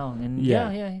locked down, and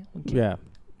Yeah. yeah. Okay. Yeah.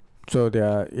 So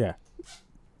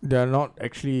they're not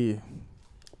actually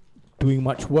doing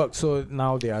much work. So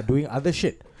now they are doing other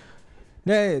shit.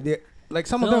 Yeah, they like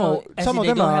some of them. No, Are, as some in of they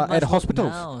them don't are have at much work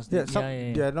hospitals. now. Yeah, some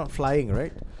yeah. they're not flying,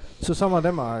 right? So some of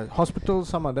them are hospitals.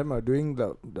 Some of them are doing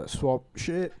the swab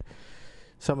shit.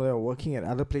 Some of them are working at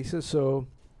other places. So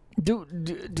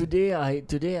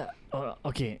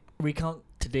Okay, recount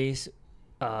today's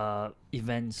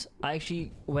events. I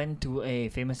actually went to a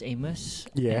famous Amos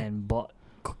Yeah. and bought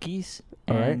cookies,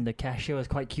 Alright. and the cashier was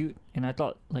quite cute, and I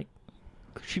thought like,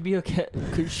 could she be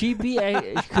could she be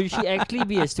could she actually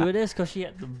be a stewardess, because she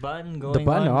had the bun going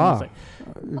bun, on. and ah. it's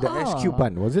like, the SQ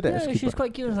bun, was it? The yeah, SQ she was bun?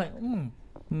 quite cute. I was like,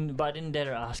 but I didn't dare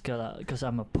to ask her because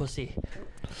I'm a pussy.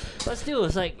 But still,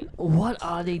 it's like, what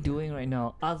are they doing right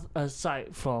now,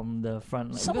 aside from the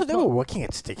front? Like, Some because of them were not- working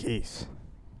at Stickies.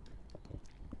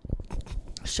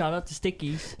 Shout out to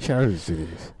Stickies. Shout out to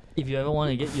Stickies. If you ever want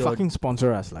to get your Fucking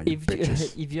sponsor us, like if you,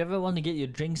 bitches. if you ever want to get your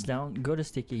drinks down, go to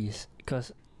Stickies,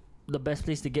 because the best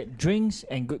place to get drinks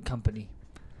and good company.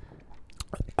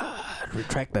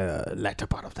 Retract the latter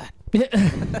part of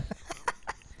that.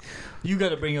 You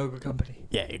gotta bring your good company,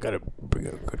 Yeah, you gotta bring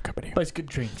a good company but it's good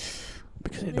drinks,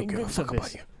 because they don't give a good fuck about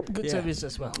service, you. good Yeah. service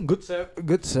as well.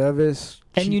 Good service.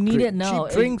 And cheap you need drink- it now.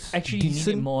 Cheap drinks. Actually, you need it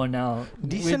decent, more now.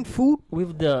 decent food.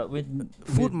 with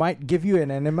Food might give you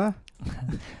an enema.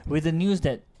 with the news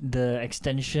that the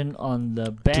extension on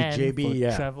the ban JB, for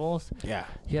yeah. travels, Yeah.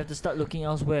 you have to start looking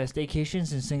elsewhere.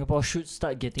 Staycations in Singapore should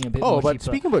start getting a bit Oh, more but cheaper.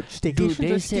 speaking about staycations,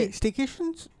 they said-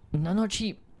 staycations. No, not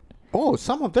cheap. Oh,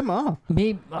 some of them are.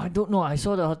 Maybe I don't know. I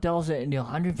saw the hotels at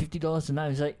 $150 a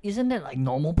night. It's like, isn't that like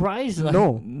normal price? Like,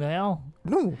 No. Well,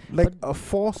 No, like a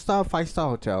 4-star,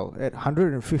 5-star hotel at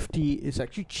 150 is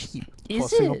actually cheap for Is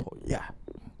it? Singapore. Yeah,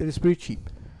 it is pretty cheap.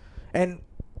 And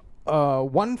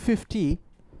 150,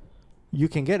 you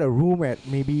can get a room at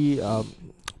maybe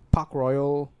Park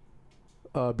Royal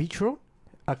Beach Road,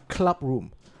 a club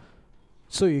room.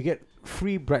 So you get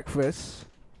free breakfast,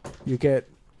 you get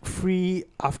free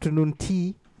afternoon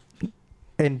tea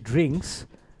and drinks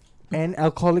and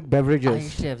alcoholic I beverages.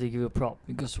 actually have to give you a prop,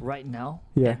 because right now,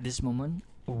 Yeah. at this moment,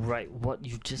 right, what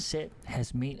you just said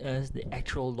has made us the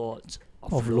actual lords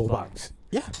Of lobangs.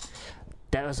 Yeah.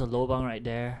 That was a lobang right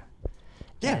there.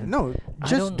 Yeah, And no, I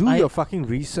just don't- do I- your fucking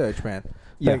research, man.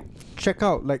 Yeah. Like, check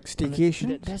out like I mean,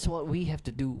 staycations, that's what we have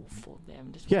to do for them.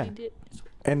 That's Yeah. what we did.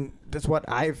 and that's what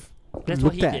I've That's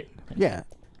what looked he at. did. Yeah,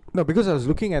 no, because I was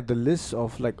looking at the list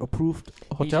of like approved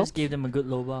He hotels. just gave them a good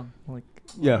lobang. Like,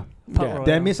 Yeah. Park Yeah. Royal.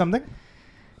 Did I miss something?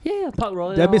 Yeah, Park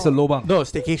Royal. Did I miss a lobang? No,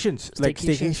 staycations, like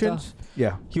Staycation staycations. stuff.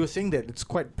 Yeah. He was saying that it's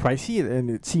quite pricey, and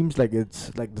it seems like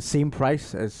it's like the same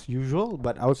price as usual.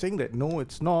 But I was saying that no,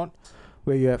 it's not.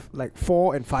 Where you have like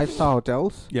 4 and 5-star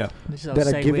hotels, Yeah. This is our that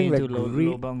are segue giving, like, into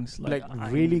lobangs. like I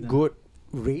really need them. good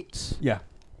rates. Yeah.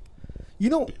 You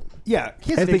know, yeah. Here's And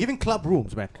the they're thing. giving club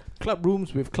rooms, man. Club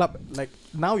rooms with club, like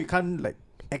now you can't like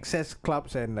access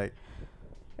clubs and like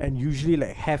and usually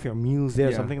like have your meals there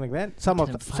or Yeah. something like that. Some of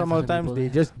Can the, some of 500 the times people they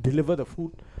there. just deliver the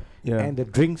food Yeah. and the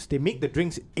drinks. They make the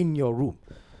drinks in your room.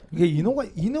 Okay, you know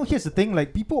what? You know, here's the thing.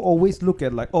 Like, people always look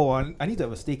at like, oh, I need to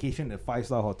have a staycation at a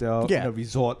 5-star hotel, Yeah. in a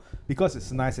resort, because it's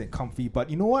nice and comfy. But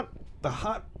you know what? The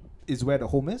heart is where the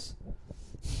home is.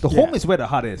 The Yeah. home is where the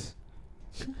heart is.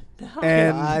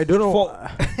 And I don't know. For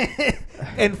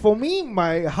and for me,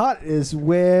 my heart is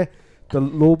where the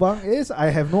lobang is. I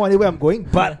have no idea where I'm going,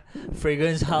 but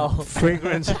Fragrance house.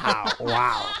 Fragrance how?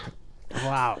 Wow.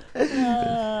 Wow.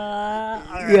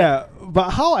 yeah. But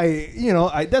how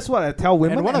that's what I tell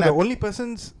women. And one of the I- only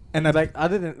persons, and I like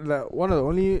other than one of the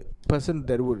only person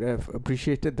that would have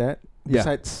appreciated that, Yeah.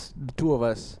 besides the two of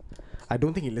us, I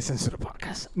don't think he listens to the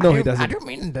podcast. No, he I doesn't. don't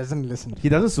mean he doesn't listen. he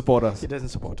doesn't support us. He doesn't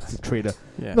support us. Trader.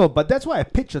 Yeah. No, but that's why I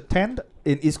pitch a tent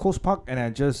in East Coast Park, and I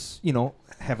just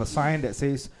have a sign that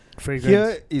says, Fragrance.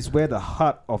 "Here is where the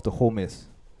heart of the home is."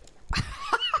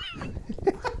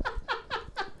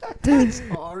 That's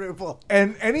horrible.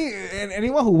 And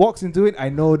anyone who walks into it, I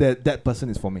know that person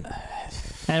is for me.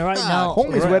 And right now,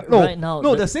 Home is right, where right now,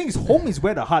 the saying is home is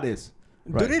where the heart is.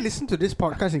 Do Right. they listen to this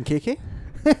podcast in KK?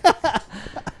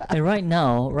 and right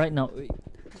now,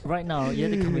 you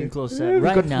have to come in closer. we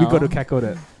got to cackle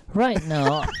that. Right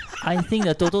now, I think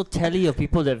the total tally of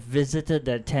people that visited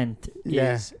that tent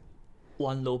Yeah. is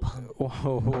one lobang.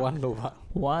 One lobang.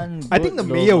 One. I think the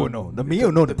good mayor will lobang. know. The mayor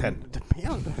will know the tent. The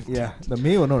mayor. Yeah, the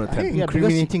mayor will know the tent. Yeah, because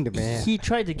Incriminating the mayor. He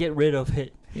tried to get rid of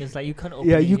it. It's like you can't open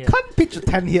Yeah, it you here. can't pitch a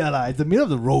tent here, lah. It's the middle of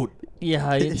the road.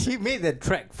 Yeah, He made that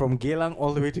trek from Geylang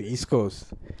all the way to East Coast.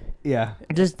 Yeah.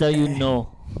 just that you know.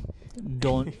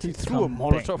 Don't. He threw a come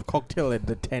Molotov cocktail at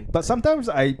the tent. But sometimes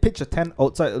I pitch a tent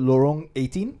outside Lorong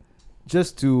 18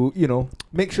 just to,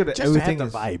 make sure that Just to have everything the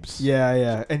is vibes.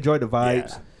 Yeah. Enjoy the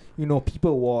vibes. Yeah.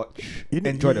 People watch.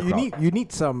 Enjoy the crowd. You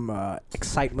need some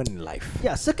excitement in life.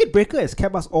 Yeah, circuit breaker has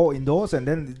kept us all indoors, and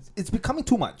then it's becoming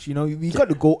too much. We got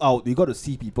to go out. We got to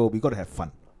see people. We got to have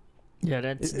fun. Yeah,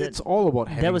 that's It's all about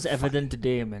having that was fun. evident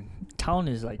today, man. Town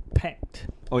is like packed.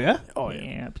 Oh yeah. Oh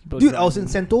yeah. People. Dude, I was in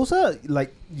driving. Sentosa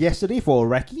like yesterday for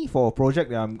Recce for a project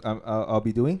that I'll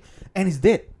be doing, and it's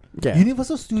dead. Yeah.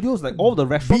 Universal Studios, like all the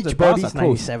restaurants Beach and bars Bodies are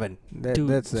closed. 97. Dude,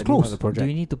 That's the it's name of closed. the Do project.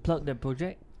 you need to plug that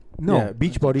project? No. Yeah,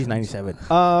 Beach Bodies 97.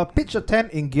 Pitch a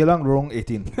tent in Geylang Lorong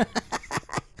 18.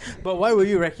 But why were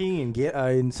you wrecking in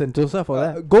Sentosa for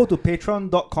that? Go to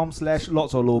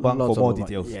patreon.com/lots of lobang Lots for of more lobang.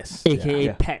 details. Yes. AKA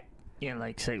Yeah. packed. Yeah,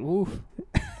 like say woof.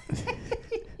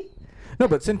 No,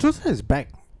 but Sentosa is back.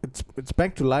 It's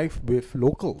back to life with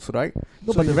locals, right?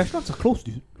 No, So but the you- restaurants are closed,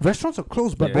 dude. Restaurants are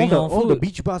closed, but Yeah. Bring all your the food.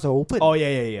 beach bars are open. Oh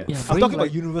yeah. Yeah, I'm bring talking like,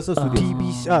 about Universal Studios.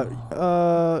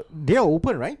 TBC. They are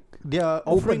open, right? They are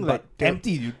offering Open, like but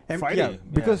empty, dude. Friday. Yeah,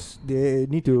 because they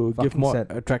need to give Fucking more sad.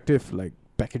 attractive like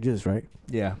packages, right?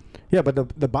 Yeah. Yeah, but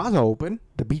the bars are open,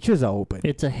 the beaches are open,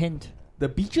 It's a hint. The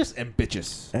beaches and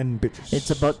bitches. and bitches. It's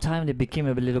about time they became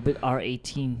a little bit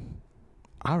R18.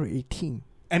 R18,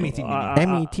 M18.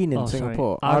 M18 in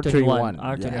Singapore, R31. R31.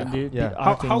 R31. Yeah.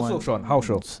 How so, Sean? How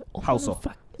so? How so?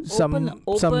 Some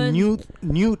open-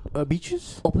 nude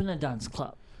beaches. Open a dance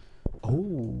club.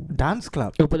 Oh. Dance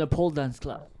club. Open a pole dance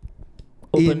club.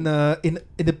 In Open.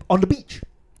 on the beach.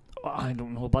 I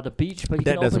don't know about the beach, but you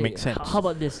That can doesn't open make it. sense. How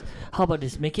about this? How about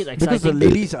this? Make it exciting. Because the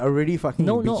ladies are already fucking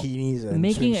No, in no. bikinis and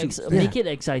Making swimsuits. make it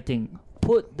exciting.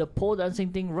 Put the pole dancing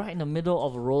thing right in the middle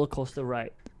of a roller coaster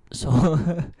ride. So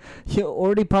you're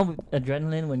already pumped with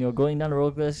adrenaline when you're going down the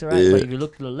roller coaster ride. But if you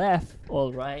look to the left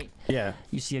or right, Yeah.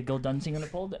 you see a girl dancing on the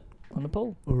pole. On the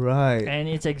pole, Right. and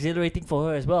it's exhilarating for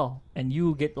her as well. And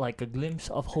you get like a glimpse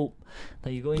of hope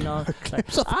that you're going down. Like,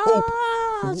 glimpse of hope.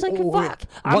 It's like Wait, fuck.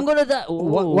 I'm what- gonna die.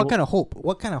 What kind of hope?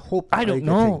 What kind of hope? I are don't you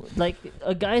know. Like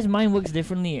a guy's mind works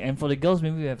differently, and for the girls,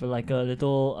 maybe we have like a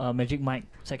little magic mic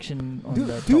section on Do,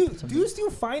 the do, top. do you still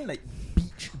find like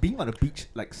being on the beach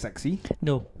like sexy?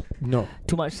 No, getting? No.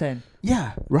 too much sand.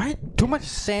 Yeah, right. Too much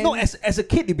sand. No, as a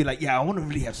kid you'd be like, yeah, I want to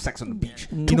really have sex on the beach.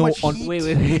 Too much on heat.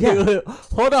 wait, Yeah.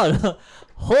 hold on,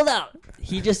 hold on.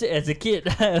 He just said as a kid.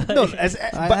 No,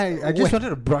 I just wanted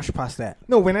to brush past that.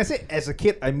 no. When I say as a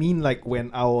kid, I mean like when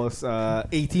I was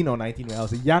 18 or 19, when I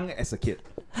was young as a kid,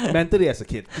 mentally as a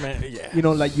kid. Yeah. You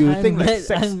know, like you I'm think like glad,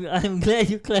 sex. I'm glad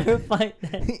you clarified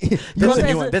that. That's Because a as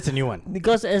new a- one. That's a new one.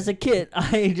 Because as a kid,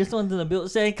 I just wanted to build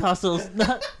sandcastles.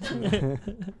 Not.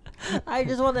 I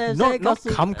just want to have Not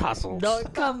sandcastles. cum castles.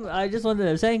 Don't come. I just want to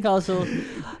have sandcastles.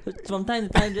 From time to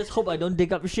time, just hope I don't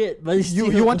dig up shit. But it's You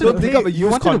still- wanted Don't to pick play. up a You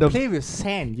used wanted to condom. play with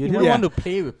sand. You didn't Yeah. want to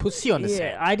play with pussy on the Yeah,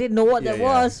 sand. I didn't know what that Yeah,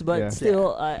 yeah. was, but Yeah.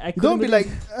 still, I You couldn't don't be like,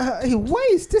 believe- hey, why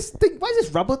is this thing? Why is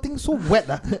this rubber thing so wet?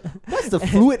 What's the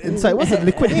fluid inside? What's the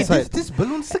liquid Hey, inside? this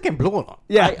balloon still can blow or not?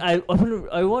 Yeah, I want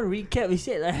to recap. He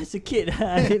said as a kid,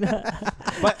 I didn't.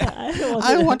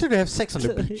 I wanted to have sex on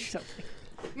the beach.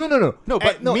 no. No,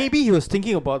 but no, maybe he was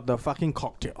thinking about the fucking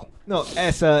cocktail. no.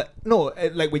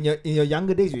 Like when you're in your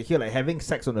younger days, you hear like having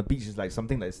sex on the beach is like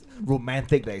something that's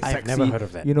romantic, that's I've sexy. never heard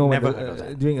of that. You know, when Never the- heard of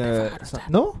that. Doing Never a heard of that.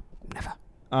 no. Never.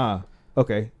 Ah,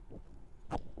 okay.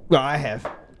 Well, I have.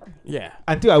 Yeah.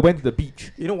 until I went to the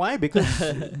beach. You know why?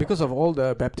 Because of all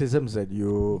the baptisms that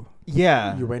you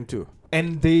went to.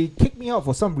 And they kicked me out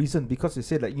for some reason because they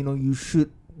said, like, you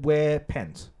should wear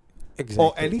pants. Exactly.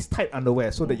 Or at least tight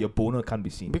underwear so that your boner can't be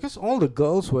seen. Because all the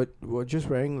girls were just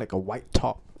wearing like a white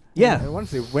top. Yeah. And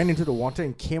once they went into the water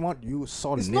and came out, you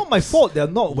saw It's nips. not my fault they're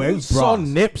not wearing You bras. saw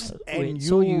nips and Wait, you,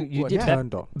 so you were did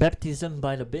turned on. baptism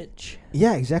by the bitch.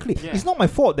 Yeah, exactly. Yeah. It's not my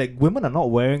fault that women are not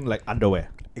wearing like underwear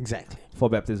Exactly. for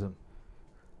baptism.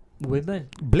 Women.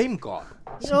 Blame God.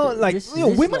 Women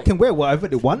like- can wear whatever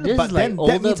they want, this but is like then that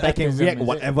older means I can baptism, react is it?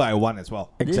 whatever I want as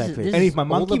well. Exactly. This And is if my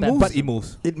monkey older moves, baptism. it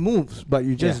moves. It moves, but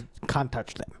you just can't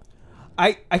touch them.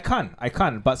 I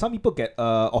can't. But some people get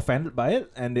offended by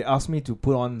it, and they ask me to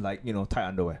put on like tight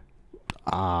underwear.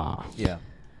 Ah. Yeah.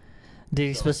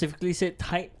 They specifically said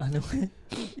tight underwear.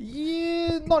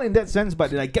 Yeah, not in that sense,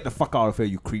 but like get the fuck out of here,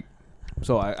 you creep.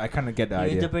 So I kind of get the You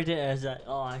idea. interpret it as like,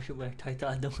 oh, I should wear tighter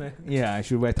underwear. Yeah, I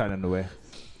should wear tight underwear.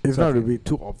 If not, it'll be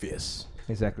too obvious.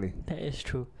 Exactly. That is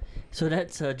true. So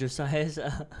that's Josiah's.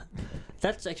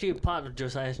 That's actually part of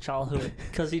Josiah's childhood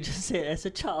because he just said as a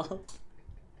child.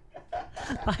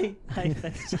 I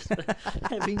just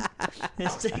having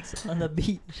sex on the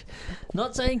beach,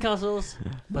 not sandcastles,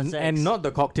 but sex. And not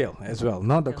the cocktail as well.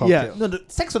 Not the cocktail. Yeah, no, the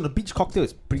sex on the beach cocktail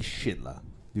is pretty shit, lah,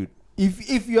 dude.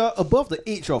 If you're above the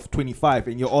age of 25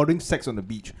 and you're ordering sex on the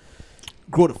beach,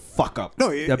 grow the fuck up. No,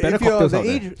 there are better if you're cocktails the out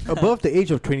there. age above the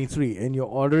age of 23 and you're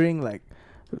ordering like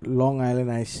Long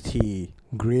Island iced tea,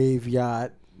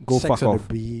 graveyard, Go sex fuck on off.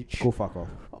 the beach, Go fuck off.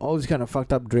 all these kind of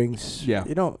fucked up drinks. Yeah.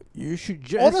 You should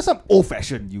just Order some old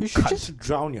fashioned. you should cunt. just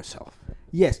drown yourself.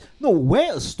 Yes. No,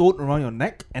 wear a stone around your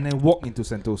neck and then walk into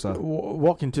Sentosa.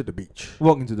 Walk into the beach.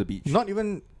 Walk into the beach. Not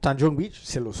even Tanjong Beach,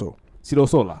 Siloso.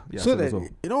 Siloso lah. Yeah, so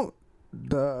Siloso.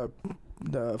 that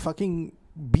the fucking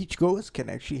beachgoers can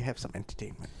actually have some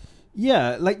entertainment.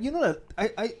 Yeah, like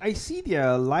I see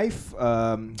their live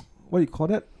what do you call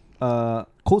that?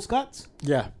 Coast Guards?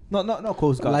 Yeah. Not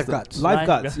Coast Guards. Lifeguards.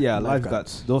 Lifeguards, yeah, Lifeguards.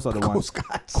 lifeguards. Those are the ones. Coast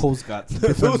Guards. Coast Guards.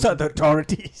 Those are the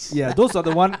authorities. Yeah, those are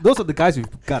the guys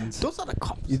with guns. Those are the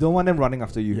cops. You don't want them running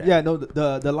after you. Yeah. Yeah, no,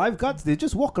 the lifeguards, they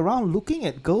just walk around looking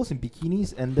at girls in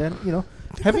bikinis and then,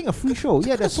 having a free show.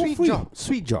 Yeah, that's so sweet free. job.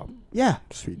 Sweet job. Yeah.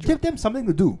 Sweet job. Give them something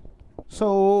to do.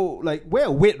 So, like, wear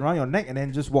a weight around your neck and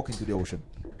then just walk into the ocean.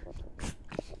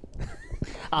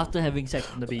 After having sex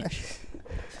on the beach.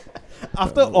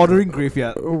 After ordering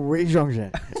graveyard. Wei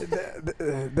Zhongshan.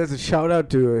 There's a shout out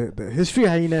to the History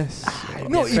Hyenas.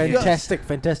 No, if you're-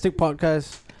 fantastic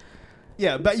podcast.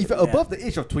 Yeah, but if you're Yeah. above the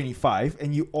age of 25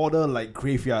 and you order, like,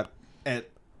 graveyard at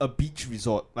a beach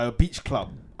resort, like a beach club,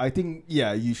 I think,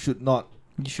 you should not...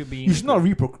 You should be. You should not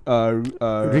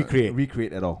Recreate.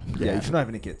 recreate at all. Yeah, Yeah. you should not have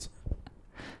any kids.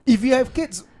 If you have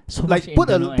kids, so like much put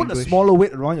a internal put a anguish. smaller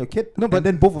weight around your kid. No, No, but- but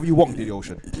then both of you walk into the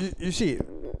ocean. You see,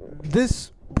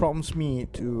 this prompts me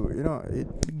to,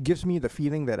 it gives me the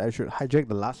feeling that I should hijack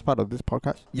the last part of this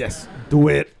podcast Yes, do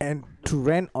it. and to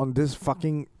rant on this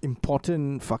fucking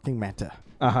important fucking matter,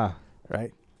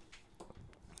 right?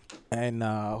 And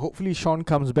hopefully Sean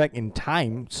comes back in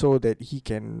time so that he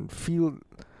can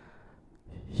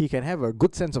have a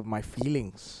good sense of my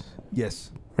feelings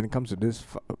Yes. when it comes to this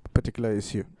particular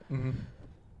issue. Mm-hmm.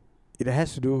 It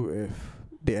has to do with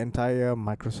the entire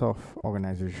Microsoft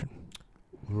organization.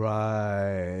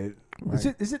 Right.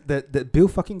 Right? Is it that Bill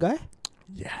fucking guy?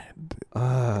 Yeah,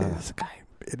 Ah, it is a guy.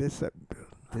 It is a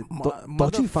dodgy fucker.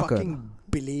 motherfucking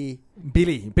Billy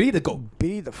Billy the goat.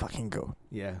 Billy the fucking goat.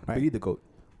 Yeah, Right. Billy the goat.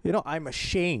 I'm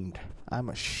ashamed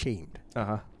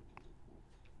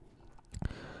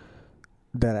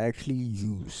that I actually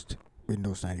used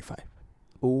Windows 95.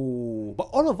 Oh, but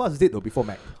all of us did though before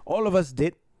Mac. All of us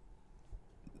did,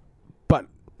 but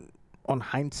on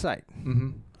hindsight,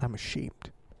 Mm-hmm. I'm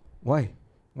ashamed. Why?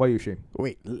 Why are you ashamed?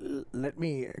 Wait, let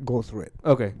me go through it.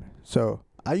 Okay. So,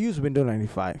 I used Windows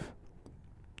 95.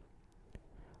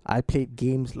 I played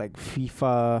games like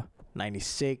FIFA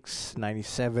 96,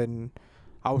 97.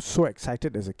 I was so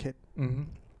excited as a kid. Mm-hmm.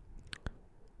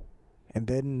 And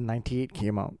then 98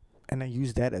 came out, and I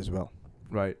used that as well.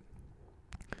 Right.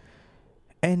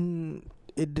 And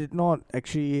it did not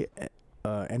actually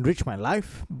enrich my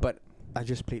life, but I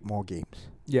just played more games.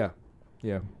 Yeah.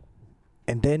 Yeah.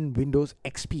 And then Windows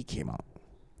XP came out,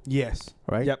 Yes.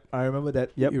 right? Yep. I remember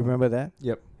that. Yep. You remember that?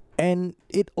 Yep. And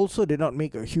it also did not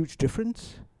make a huge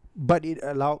difference, but it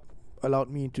allowed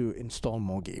me to install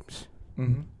more games,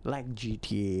 Mm-hmm. like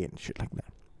GTA and shit like that.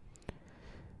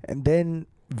 And then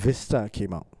Vista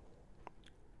came out.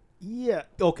 Yeah.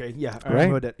 Okay. Yeah. I Right?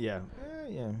 remember that. Yeah.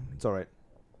 Yeah. It's all right.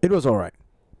 It was alright.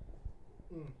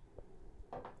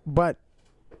 But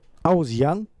I was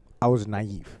young, I was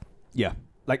naive. Yeah.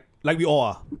 Like we all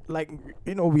are. Like,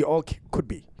 we all could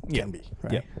be. Yeah. Can be,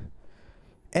 right? Yeah.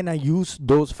 And I use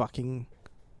those fucking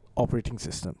operating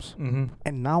systems. Mm-hmm.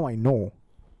 And now I know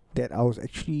that I was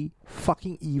actually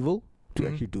fucking evil to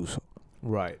Mhm. actually do so.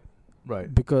 Right.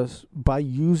 Right. Because by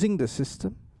using the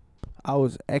system, I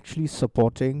was actually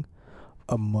supporting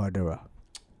a murderer.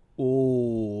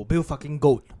 Oh, Bill fucking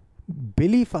goat.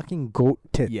 Billy fucking Goat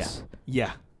Tits. Yeah.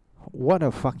 Yeah. What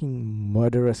a fucking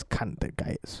murderous cunt that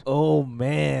guy is. Oh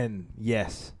man.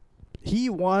 Yes. He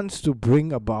wants to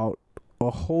bring about a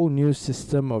whole new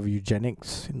system of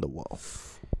eugenics in the world.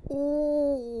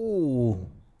 Oh.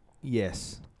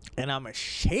 Yes. And I'm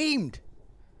ashamed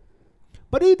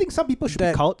But do you think some people should be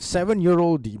that called?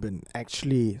 7-year-old Deben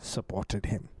actually supported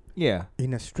him Yeah.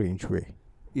 in a strange way.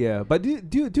 Yeah. But do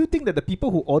you think that the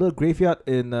people who order graveyard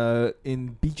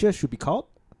in beaches should be called?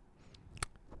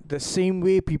 The same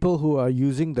way people who are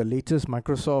using the latest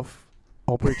Microsoft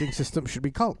operating system should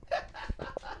be called.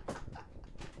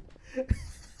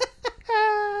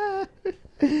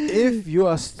 If you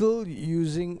are still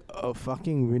using a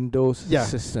fucking Windows Yeah.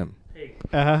 system,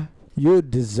 Uh-huh. you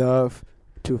deserve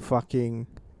to fucking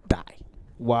die.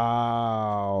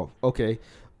 Wow. Okay.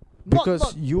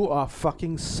 Because you are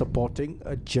fucking supporting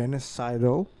a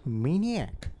genocidal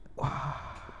maniac.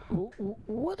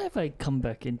 What have I come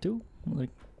back into? Like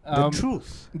The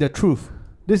truth. The truth.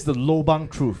 This is the lobang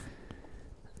truth.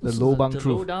 The this is lobang the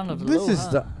truth. lowdown of the This low, is huh?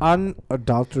 the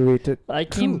unadulterated I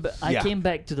came truth. I Yeah. came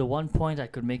back to the one point I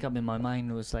could make up in my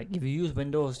mind was like, if you use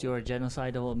Windows, you're a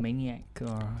genocidal maniac.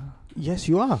 Or Yes,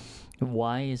 you are.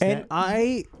 why is And that?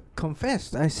 I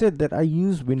confessed. I said that I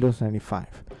use Windows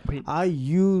 95. Wait, I is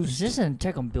use... this an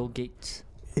attack on Bill Gates?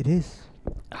 It is.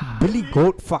 Billy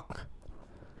Goat fuck.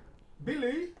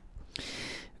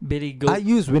 Billy I Goat.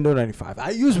 use Windows 95. I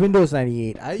use Windows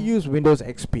 98. I use Windows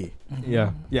XP.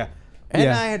 Yeah. Yeah. And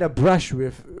Yeah. I had a brush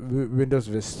with Windows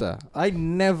Vista. I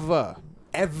never,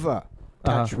 ever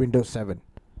touched Windows 7.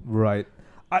 Right.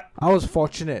 I was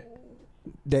fortunate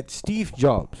that Steve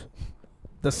Jobs,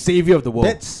 The savior of the world.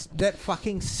 that's that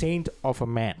fucking saint of a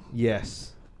man,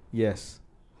 Yes. Yes.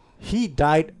 he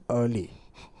died early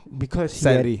because he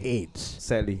Sadly. had AIDS.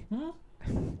 Sadly.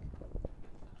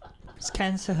 It's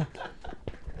cancer.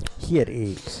 He had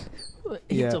AIDS. AIDS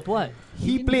Yeah. of what?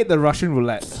 He You played the Russian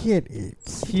roulette. He had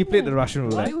AIDS. He played the Russian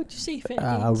Why roulette. would you say he had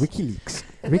AIDS? WikiLeaks.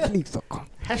 WikiLeaks.com.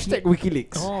 Hashtag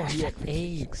WikiLeaks. Oh, he had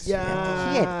AIDS. He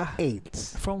had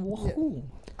AIDS. From who?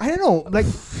 I don't know. Like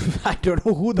I don't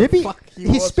know who the maybe fuck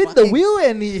he spin the wheel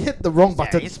and he hit the wrong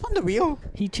button. He spun the wheel.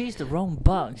 He chased the wrong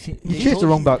bug. They chased the told-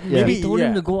 wrong bug, yeah. They Maybe, told him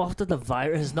yeah. to go after the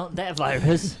virus, not that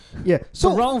virus. Yeah. The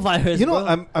So wrong virus. you know,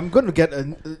 bro. I'm going to get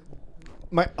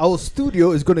our studio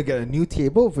is going to get a new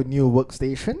table with a new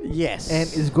workstation. Yes. And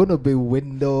it's going to be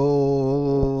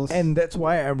Windows. And that's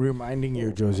why I'm reminding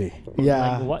you, Josie.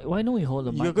 yeah, Like, why don't we hold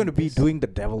the mic? You're going to like be this? doing the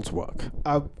devil's work.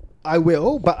 I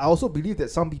will, but I also believe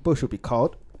that some people should be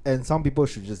called and some people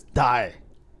should just die.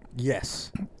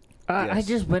 Yes. I Yes.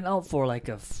 just went out for like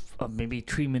a maybe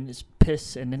 3 minutes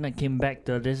piss, and then I came back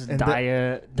to this And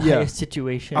dire yeah.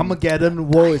 situation.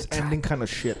 Armageddon, world is ending kind of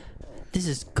shit. This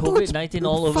is No, it's COVID-19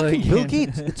 all over fucking again. Bill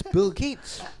Gates. It's Bill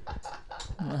Gates.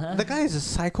 Uh-huh. The guy is a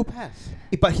psychopath.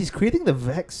 But he's creating the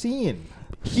vaccine.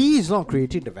 He's not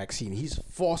creating the vaccine. He's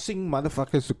forcing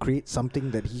motherfuckers to create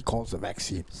something that he calls a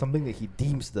vaccine. Something that he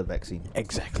deems the vaccine.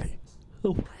 Exactly.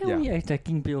 Why are Yeah. we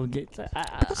attacking Bill Gates?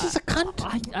 Because he's a cunt.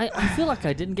 I feel like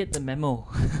I didn't get the memo.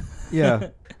 Yeah.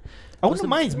 I What's wouldn't the-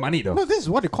 mind his money though. No, this is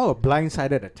what they call a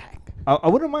blindsided attack. I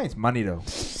wouldn't mind his money though.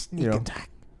 Sneak know. attack.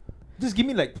 Just give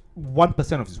me like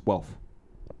 1% of his wealth.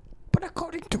 But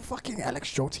according to fucking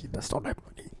Alex Jones, he does not have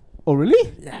money. Oh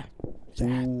really? Yeah.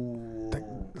 Yeah.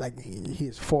 Like he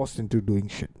is forced into doing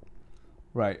shit.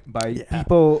 Right. By Yeah.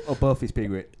 people above his pay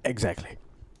grade. Exactly.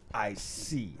 I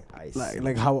see.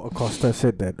 Like how Acosta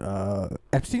said that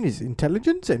Epstein is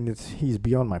intelligence and he's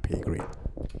beyond my pay grade.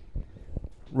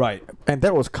 Right. And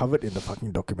that was covered in the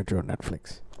fucking documentary on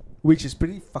Netflix. Which is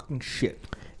pretty fucking shit.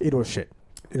 It was shit.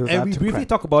 It was And we utter briefly crap.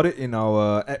 talk about it in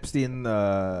our Epstein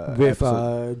With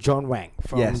episode. John Wang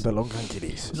from Yes. the Longkang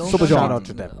Kiddies. Long Super time. John. Shout out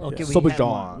to them. Okay, Yeah. we Super have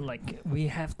John. one, like we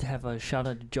have to have a shout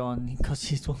out to John because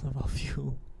he's one of our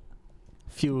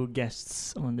few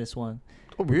guests on this one.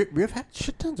 Oh, we've had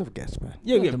shit tons of guests, man.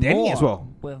 Yeah, we have the Danny more- as well.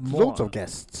 We have more. Loads of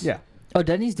guests. Yeah. Oh,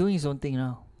 Danny's doing his own thing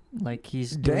now. Like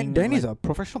he's doing. Danny's like, a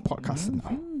professional podcaster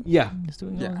now. Yeah. He's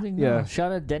doing his Yeah. own thing Yeah. now.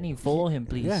 Shout out Danny. Follow him,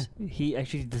 please. Yeah. He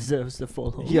actually deserves the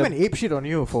follow. He went ape shit on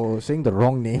you for saying the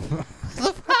wrong name.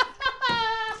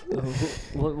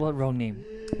 What wrong name?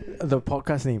 The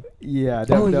podcast name. Yeah.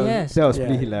 Oh, yes. That was Yeah.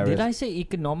 pretty hilarious. Did I say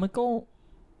economical?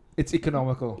 It's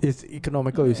economical. It's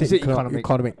economical. You You say say economic.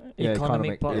 economic. Yeah,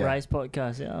 Economic yeah. Rice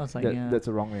Podcast. Yeah, I was like, yeah. That's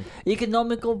a wrong name.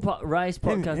 Economical Rice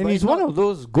Podcast. And but he's it's one not- of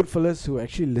those good fellas who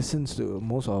actually listens to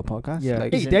most of our podcasts. Yeah.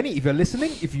 Like, Hey, Is it- Danny, if you're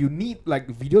listening, if you need like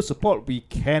video support, we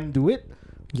can do it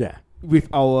yeah. with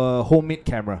our homemade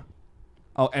camera,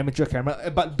 our amateur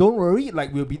camera. But don't worry,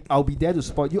 like I'll be there to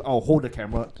support you. I'll hold the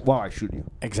camera while I shoot you.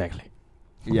 Exactly.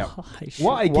 Yeah. I should-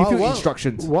 While I give you While-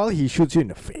 instructions. While he shoots you in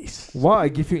the face. While I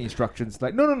give you instructions,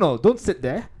 like no, don't sit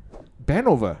there, bend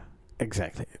over.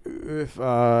 Exactly. With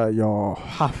your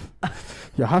half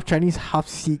Chinese, half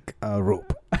Sikh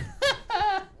rope.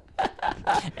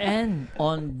 And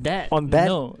on that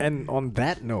note, and on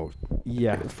that note,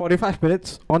 Yeah. 45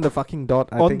 minutes on the fucking dot.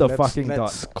 I On think the let's- fucking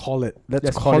let's dot. call it. Let's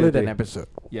Let's call call it it a an day. episode.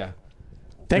 Yeah.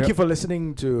 Thank Yep. you for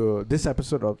listening to this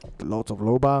episode of the Lords of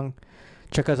Lobang.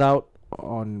 Check us out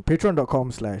on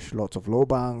patreon.com/Lords of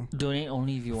Lobang, donate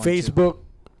only if you want Facebook,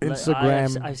 to. Like,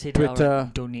 Instagram, I've said that already,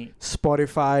 Twitter, donate.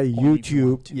 Spotify, Only if you YouTube.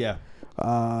 want to.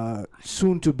 Yeah.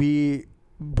 Soon to be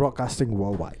broadcasting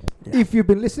worldwide. Yeah. If you've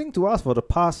been listening to us for the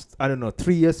past,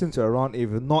 3 years since you're around, if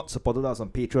you've not supported us on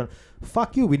Patreon,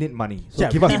 fuck you, we need money. So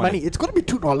give we us need money. It's gonna be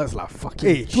 $2 lah. Fucking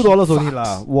Hey, $2 only fucks.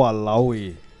 lah. Walao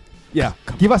eh. Yeah,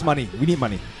 give us money. We need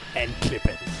money. And clip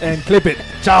it. And clip it.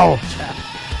 Ciao. Ciao.